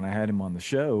talked about when I had him on the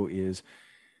show, is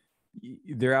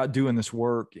they're out doing this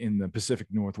work in the Pacific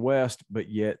Northwest, but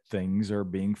yet things are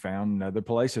being found in other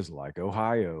places like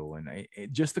Ohio, and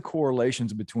just the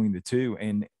correlations between the two.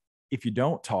 And if you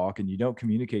don't talk and you don't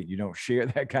communicate, you don't share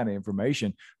that kind of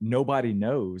information, nobody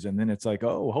knows. And then it's like,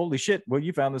 oh, holy shit. Well,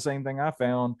 you found the same thing I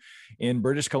found in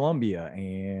British Columbia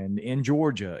and in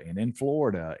Georgia and in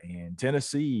Florida and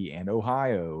Tennessee and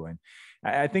Ohio. And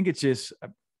I think it's just,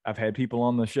 I've had people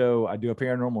on the show. I do a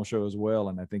paranormal show as well.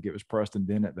 And I think it was Preston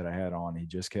Dennett that I had on. He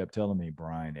just kept telling me,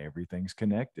 Brian, everything's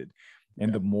connected.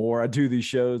 And the more I do these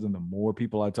shows and the more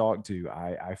people I talk to,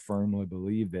 I firmly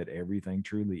believe that everything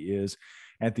truly is,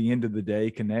 at the end of the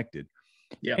day, connected.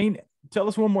 Yeah. Kane, tell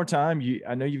us one more time.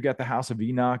 I know you've got the House of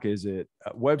Enoch. Is it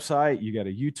a website? You got a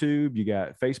YouTube? You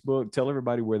got Facebook? Tell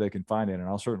everybody where they can find it. And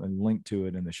I'll certainly link to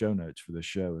it in the show notes for the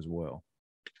show as well.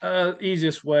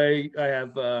 Easiest way, I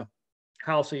have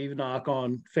House of Enoch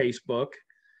on Facebook.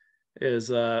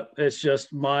 Is it's just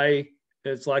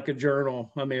it's like a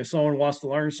journal. I mean, if someone wants to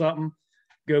learn something,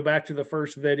 go back to the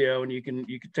first video and you can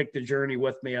take the journey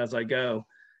with me as I go.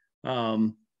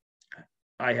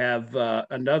 I have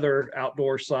another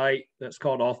outdoor site that's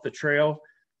called Off the Trail.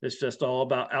 It's just all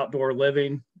about outdoor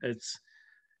living. It's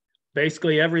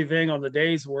basically everything on the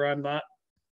days where I'm not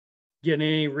getting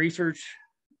any research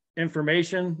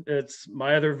information. It's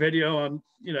my other video on,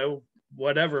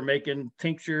 whatever, making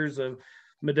tinctures of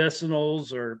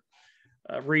medicinals or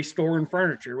restoring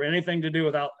furniture, anything to do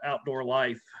with outdoor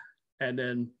life. And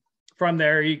then from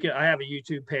there, I have a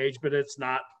YouTube page, but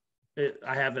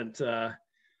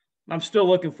I'm still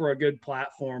looking for a good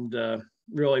platform to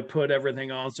really put everything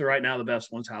on. So right now, the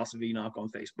best one's House of Enoch on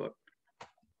Facebook.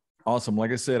 Awesome. Like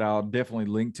I said, I'll definitely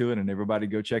link to it and everybody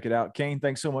go check it out. Kane,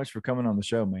 thanks so much for coming on the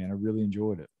show, man. I really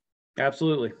enjoyed it.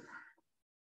 Absolutely.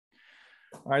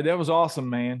 All right. That was awesome,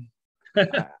 man.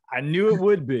 I knew it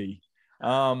would be.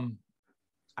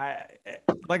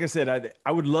 Like I said,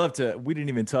 I would love to, we didn't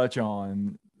even touch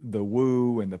on the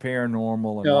woo and the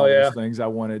paranormal and all those things I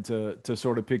wanted to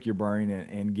sort of pick your brain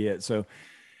and get. So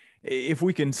if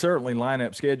we can certainly line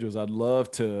up schedules, I'd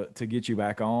love to get you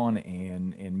back on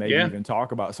and maybe even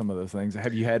talk about some of those things.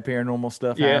 Have you had paranormal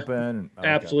stuff happen? Okay.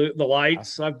 Absolutely. The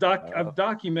lights. I've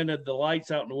documented the lights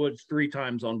out in the woods 3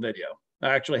 times on video.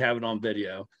 I actually have it on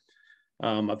video.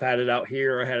 I've had it out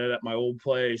here. I had it at my old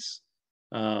place.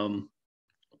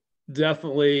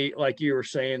 Definitely, like you were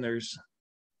saying, there's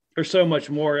so much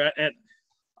more. And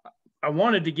I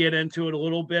wanted to get into it a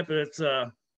little bit, but it's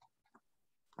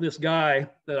this guy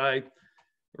that a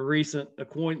recent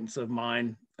acquaintance of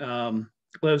mine,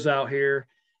 lives out here.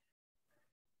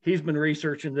 He's been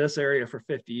researching this area for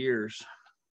 50 years.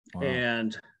 Wow.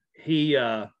 And he's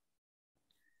a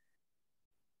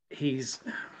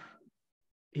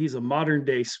modern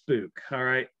day spook. All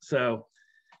right. So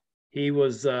he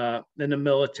was in the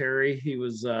military. He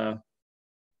was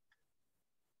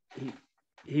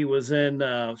he was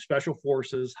in special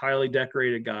forces, highly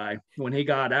decorated guy. When he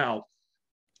got out,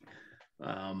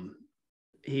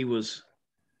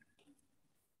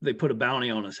 they put a bounty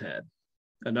on his head,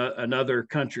 another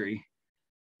country,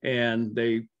 and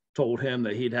they told him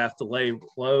that he'd have to lay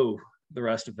low the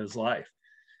rest of his life,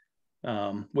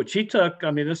 which he took.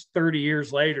 I mean, this 30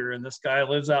 years later, and this guy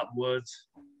lives out in the woods,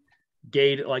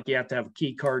 gated, like you have to have a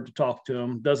key card to talk to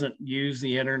him, doesn't use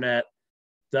the internet,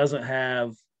 doesn't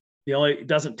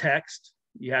text.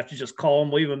 You have to just call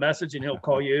him, leave a message, and he'll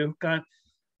call you.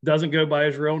 Doesn't go by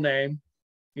his real name,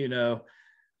 but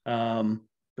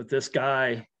this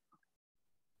guy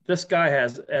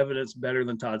has evidence better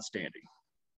than Todd Standing.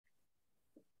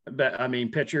 I mean,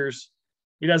 pictures.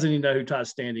 He doesn't even know who Todd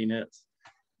Standing is.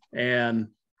 And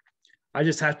I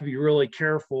just have to be really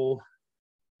careful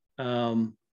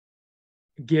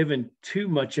giving too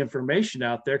much information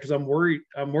out there, because I'm worried,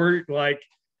 like,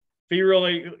 if he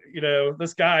really,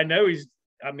 this guy, I know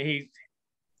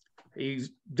he's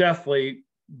definitely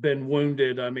been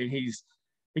wounded. I mean, he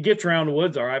gets around the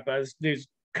woods all right, but this dude's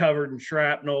covered in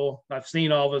shrapnel. I've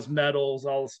seen all of his medals,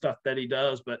 all the stuff that he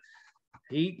does, but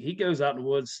he goes out in the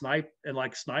woods,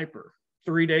 like sniper,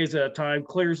 3 days at a time,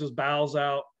 clears his bowels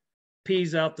out,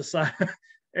 pees out the side,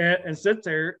 and sits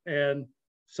there. And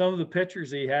some of the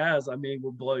pictures he has, I mean,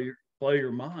 will blow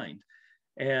your mind.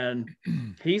 And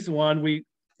he's the one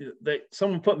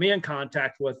someone put me in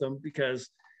contact with him, because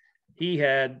he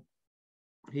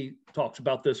talks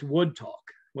about this wood talk,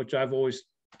 which I've always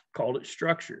called it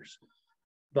structures.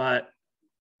 But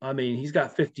I mean, he's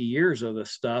got 50 years of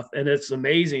this stuff, and it's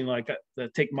amazing. Like, I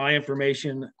take my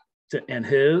information and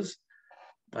his,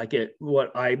 like,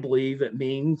 what I believe it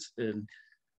means, and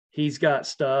he's got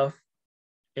stuff.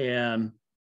 And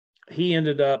he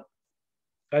ended up,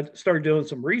 I started doing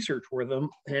some research with him,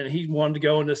 and he wanted to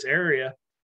go in this area.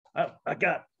 I'll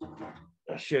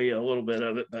show you a little bit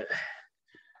of it, but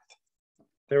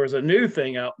there was a new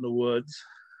thing out in the woods,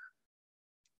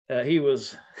 He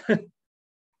was,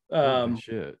 Holy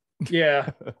shit. Yeah,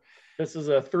 this is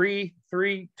a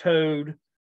three-toed.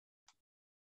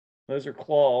 Those are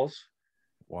claws.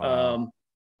 Wow.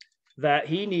 That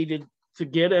he needed to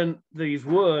get in these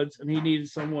woods, and he needed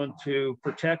someone to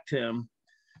protect him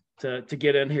to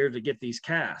get in here to get these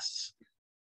casts,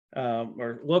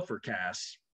 or look for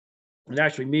casts. And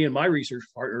actually, me and my research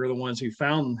partner are the ones who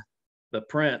found the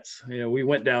prints. We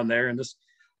went down there, and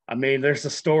there's a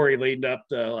story leading up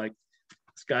to, like,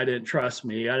 this guy didn't trust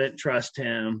me. I didn't trust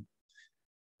him.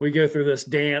 We go through this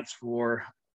dance for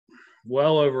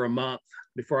well over a month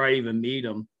before I even meet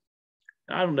him.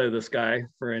 I don't know this guy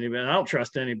for anybody. I don't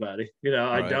trust anybody.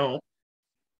 I don't.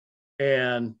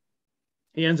 And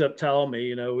he ends up telling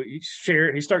me, he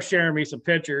starts sharing me some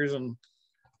pictures, and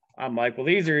I'm like, well,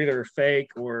 these are either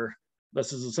fake or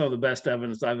this is some of the best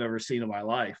evidence I've ever seen in my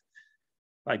life.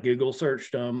 I Google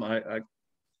searched them.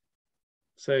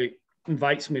 So he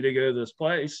invites me to go to this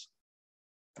place,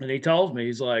 and he tells me,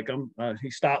 he's like,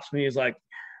 he stops me. He's like,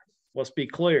 let's be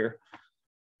clear.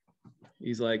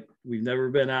 He's like, we've never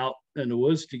been out in the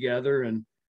woods together. And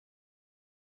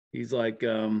he's like,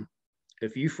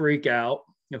 if you freak out,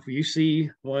 if you see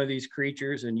one of these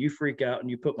creatures and you freak out and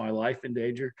you put my life in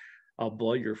danger, I'll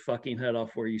blow your fucking head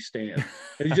off where you stand.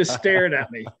 And he just stared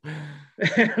at me.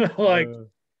 And I'm like,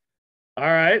 all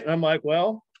right. I'm like,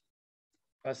 well,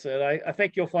 I said, I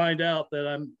think you'll find out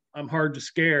that I'm hard to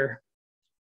scare.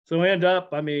 So we end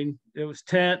up, it was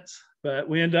tense, but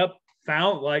we end up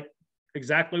found like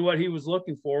exactly what he was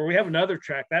looking for. We have another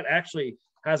track that actually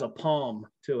has a palm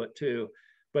to it too,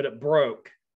 but it broke.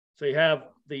 So you have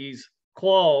these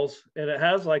claws, and it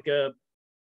has like a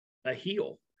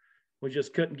heel. We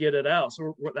just couldn't get it out.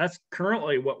 So that's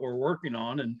currently what we're working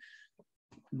on. And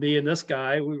me and this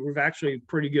guy, we're actually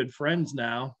pretty good friends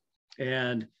now.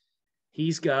 And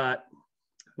he's got,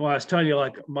 well, I was telling you,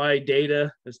 like, my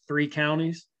data is 3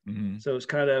 counties. Mm-hmm. So it's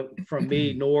kind of from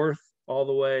me north all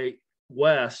the way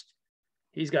west.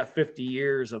 He's got 50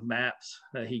 years of maps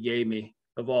that he gave me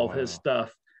of all of his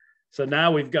stuff. So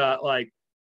now we've got like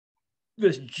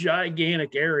this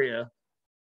gigantic area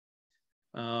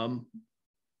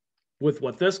with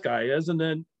what this guy is. And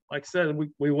then, like I said,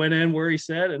 we went in where he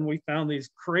said, and we found these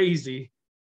crazy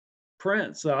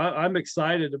prints. So I'm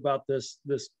excited about this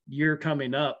year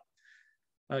coming up,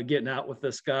 getting out with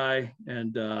this guy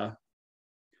and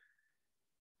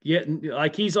getting,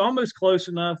 like, he's almost close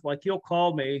enough. Like, he'll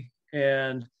call me,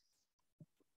 and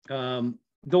the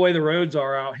way the roads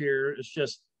are out here, it's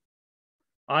just,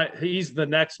 he's the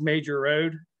next major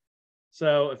road.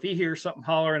 So if he hears something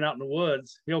hollering out in the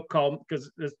woods, he'll call,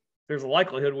 because there's a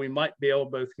likelihood we might be able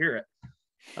to both hear it.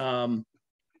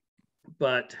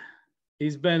 But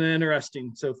he's been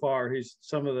interesting so far. He's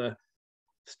some of the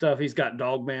stuff, he's got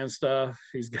Dogman stuff.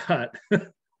 He's got,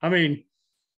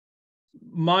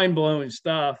 mind-blowing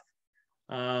stuff.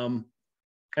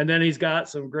 And then he's got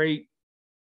some great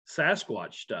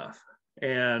Sasquatch stuff.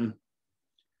 And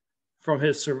from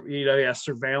his, he has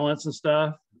surveillance and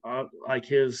stuff. Like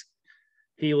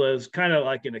he lives kind of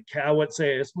like in I would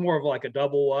say it's more of like a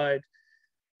double wide,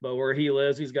 but where he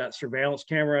lives, he's got surveillance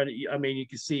camera. You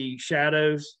can see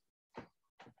shadows.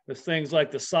 There's things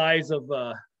like the size of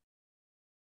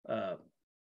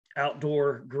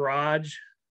outdoor garage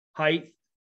height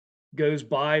goes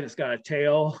by, and it's got a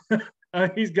tail.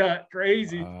 He's got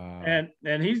crazy, and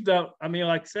he's done.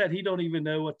 Like I said, he don't even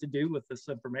know what to do with this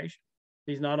information.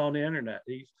 He's not on the internet.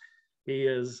 He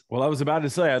is. Well, I was about to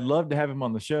say I'd love to have him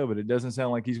on the show, but it doesn't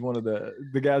sound like he's one of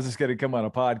the guys that's going to come on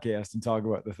a podcast and talk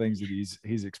about the things that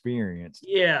he's experienced.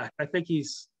 Yeah, I think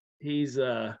he's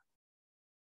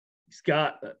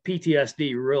got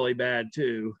PTSD really bad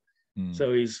too.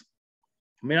 So he's.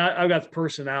 I've got the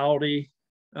personality,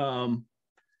 kind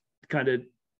of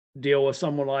deal with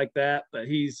someone like that, but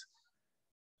he's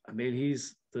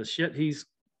the shit he's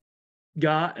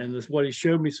got, and this what he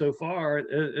showed me so far,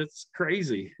 it's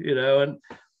crazy, and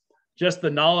just the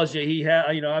knowledge that he had.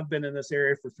 I've been in this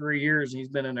area for 3 years, and he's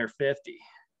been in there 50.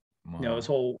 Wow. His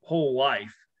whole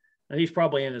life, and he's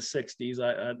probably in his 60s.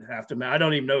 I'd have to. I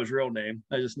don't even know his real name.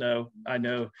 I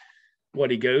know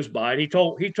what he goes by. And he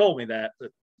told me that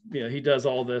he does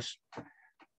all this.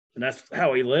 And that's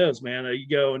how he lives, man. You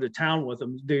go into town with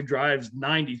him, dude drives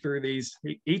 90 through these.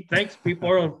 He thinks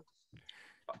people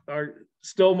are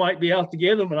still might be out to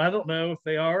get him, and I don't know if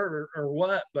they are or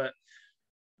what. But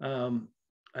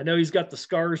I know he's got the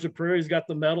scars to prove. He's got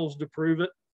the medals to prove it.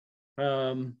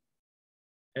 And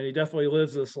he definitely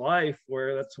lives this life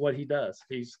where that's what he does.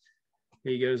 He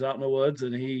goes out in the woods,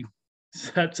 and he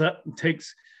sets up and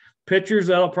takes pictures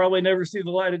that'll probably never see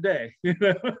the light of day.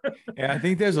 Yeah, I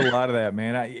think there's a lot of that,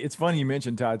 man. It's funny you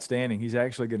mentioned Todd Standing. He's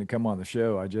actually going to come on the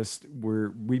show.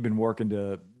 We've been working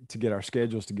to get our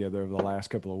schedules together over the last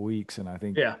couple of weeks, and I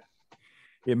think Yeah,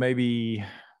 it may be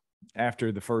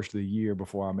after the first of the year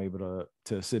before I'm able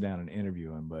to sit down and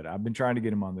interview him. But I've been trying to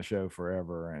get him on the show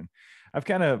forever, and I've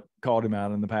kind of called him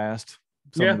out in the past.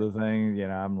 Some yeah, of the things,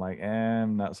 I'm like,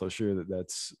 I'm not so sure that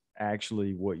that's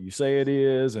actually what you say it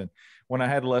is. And when I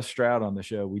had Les Stroud on the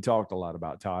show, we talked a lot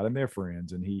about Todd, and they're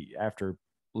friends. And after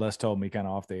Les told me kind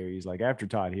of off there, he's like, after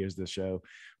Todd hears this show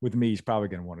with me, he's probably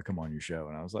going to want to come on your show.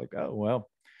 And I was like, oh, well,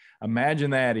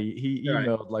 imagine that. He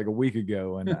emailed like a week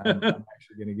ago, and I'm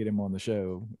actually going to get him on the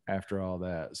show after all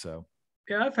that. So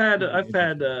yeah. I've had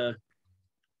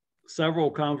several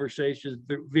conversations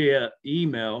via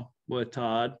email with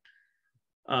Todd.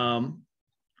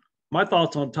 My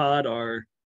thoughts on Todd are,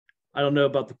 I don't know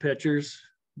about the pictures,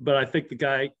 but I think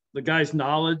the guy's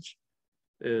knowledge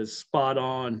is spot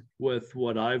on with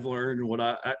what I've learned, and what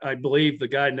I believe the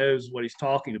guy knows what he's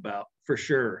talking about for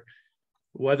sure.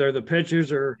 Whether the pictures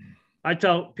are, I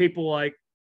tell people, like,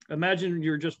 imagine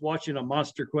you're just watching a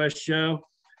Monster Quest show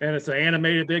and it's an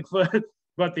animated Bigfoot,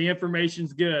 but the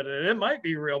information's good. And it might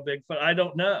be real Bigfoot, I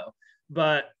don't know.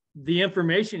 But the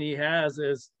information he has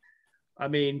is, I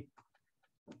mean,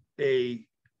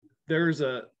 there's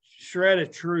a shred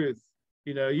of truth.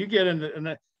 You get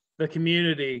in the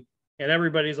community and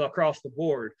everybody's across the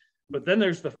board, but then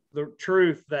there's the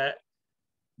truth that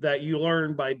you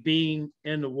learn by being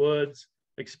in the woods,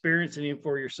 experiencing it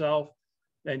for yourself.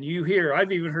 And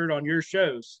I've even heard on your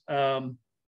shows,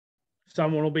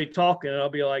 someone will be talking and I'll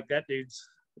be like, that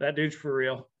dude's for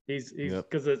real. He's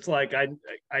because it's like, I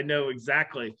know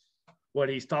exactly what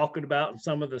he's talking about, and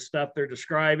some of the stuff they're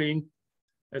describing.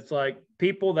 It's like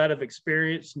people that have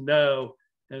experienced know,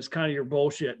 and it's kind of your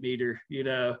bullshit meter,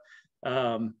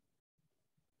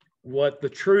 what the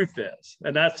truth is.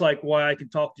 And that's like why I can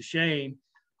talk to Shane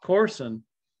Corson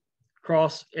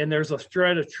and there's a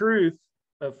thread of truth,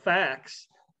 of facts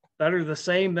that are the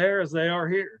same there as they are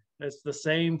here. It's the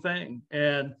same thing.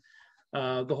 And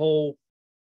I could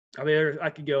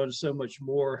go into so much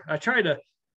more. I try to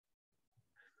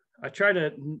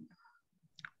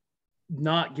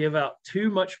not give out too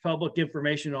much public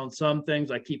information on some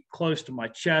things. I keep close to my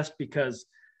chest because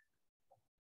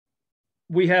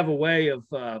we have a way of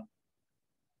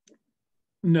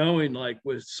knowing, like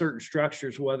with certain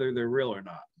structures, whether they're real or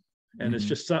not. And it's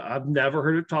just, I've never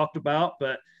heard it talked about,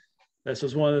 but this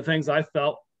is one of the things I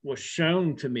felt was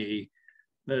shown to me.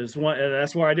 And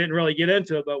that's why I didn't really get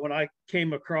into it. But when I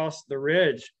came across the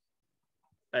ridge,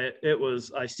 I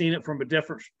seen it from a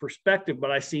different perspective,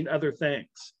 but I seen other things.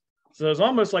 So it's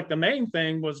almost like the main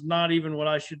thing was not even what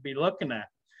I should be looking at.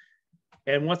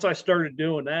 And once I started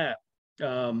doing that,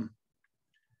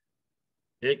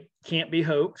 it can't be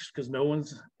hoaxed because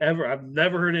I've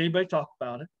never heard anybody talk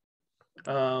about it.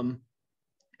 And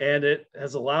it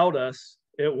has allowed us,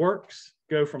 it works,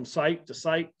 go from site to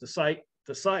site to site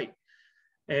to site.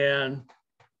 And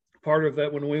part of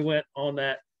that, when we went on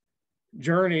that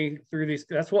journey through these,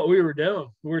 that's what we were doing.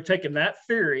 We were taking that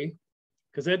theory,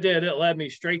 because it led me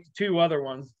straight to two other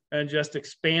ones and just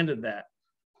expanded that.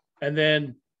 And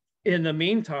then in the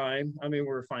meantime,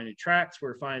 we're finding tracks,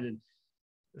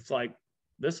 it's like,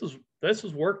 this is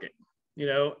working,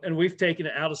 and we've taken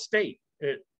it out of state.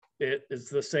 It is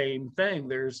the same thing.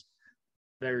 There's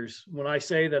when I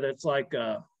say that it's like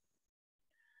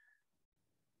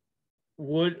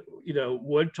wood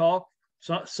talk,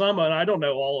 some, and I don't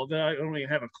know all of it. I don't even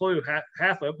have a clue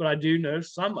half of it, but I do know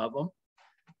some of them.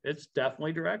 It's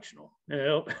definitely directional.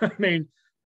 If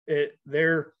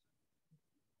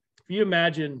you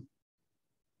imagine,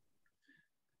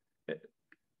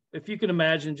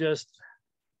 just,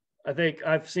 I think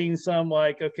I've seen some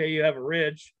like, okay, you have a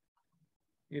ridge,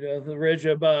 the ridge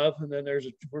above, and then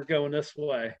we're going this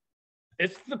way.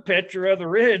 It's the picture of the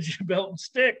ridge built in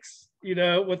sticks,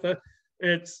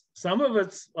 some of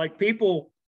it's like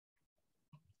people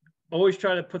always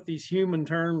try to put these human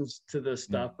terms to this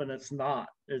stuff, and it's not.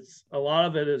 It's a lot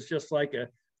of it is just like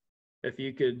if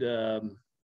you could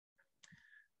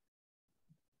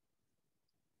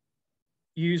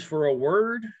use for a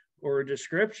word or a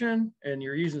description, and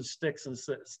you're using sticks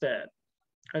instead.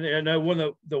 And I know one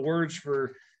of the words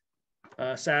for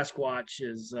Sasquatch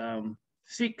is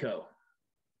Sitco.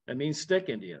 That means stick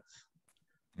Indians.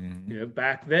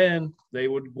 Back then they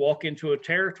would walk into a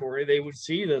territory, they would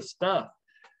see this stuff.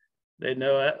 They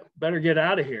know better get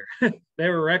out of here. They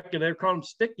were calling them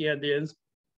stick Indians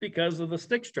because of the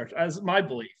stick structure. That's my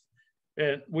belief.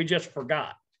 And we just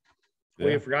forgot.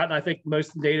 We have forgotten. I think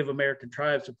most Native American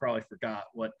tribes have probably forgot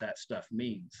what that stuff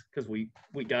means because we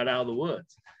got out of the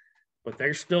woods, but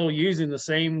they're still using the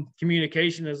same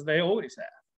communication as they always have.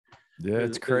 Yeah,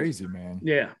 it's crazy, man.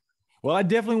 Yeah. Well, I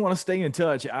definitely want to stay in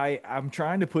touch. I'm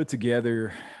trying to put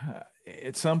together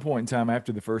at some point in time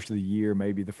after the first of the year,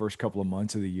 maybe the first couple of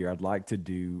months of the year, I'd like to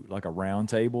do like a round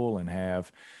table and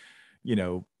have,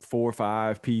 4 or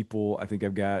 5 people. I think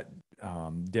I've got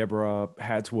Deborah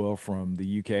Hatswell from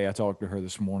the UK. I talked to her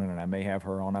this morning and I may have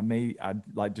her on. I'd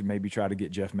like to maybe try to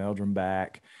get Jeff Meldrum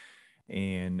back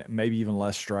and maybe even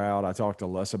Les Stroud. I talked to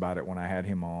Les about it when I had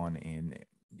him on, and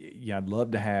yeah, I'd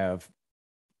love to have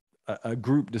a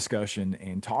group discussion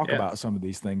and talk about some of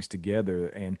these things together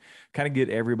and kind of get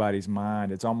everybody's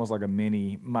mind. It's almost like a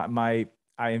mini, I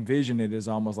envision it as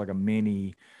almost like a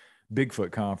mini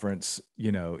Bigfoot conference,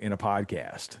 in a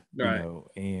podcast,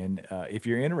 and if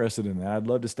you're interested in that, I'd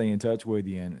love to stay in touch with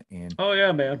you. And oh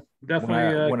yeah, man,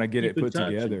 definitely. When I get it put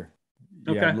together,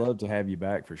 I'd love to have you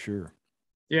back for sure.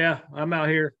 Yeah, I'm out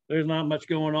here. There's not much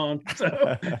going on.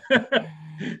 So.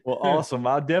 Well, awesome.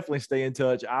 I'll definitely stay in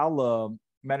touch.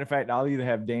 Matter of fact, I'll either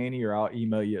have Danny or I'll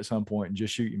email you at some point and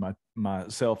just shoot you my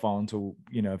cell phone. So,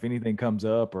 if anything comes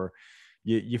up or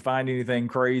you find anything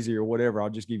crazy or whatever, I'll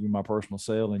just give you my personal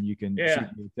cell and you can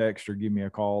shoot me a text or give me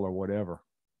a call or whatever.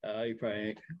 You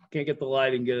probably can't get the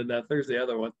lighting good enough. There's the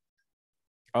other one.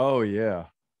 Oh yeah.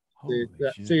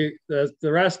 See, the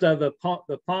rest of the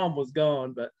palm was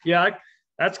gone, but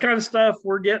that's kind of stuff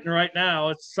we're getting right now.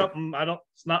 It's something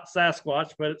it's not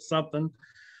Sasquatch, but it's something.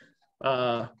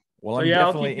 Well,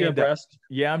 I'll keep you abreast.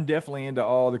 Yeah, I'm definitely into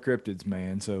all the cryptids,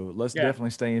 man. So let's definitely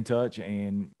stay in touch,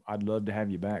 and I'd love to have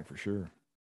you back for sure.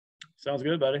 Sounds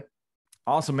good, buddy.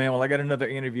 Awesome, man. Well, I got another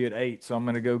interview at 8, so I'm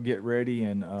going to go get ready,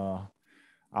 and I'll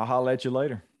holler at you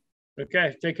later.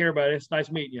 Okay. Take care, buddy. It's nice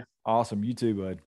meeting you. Awesome. You too, bud.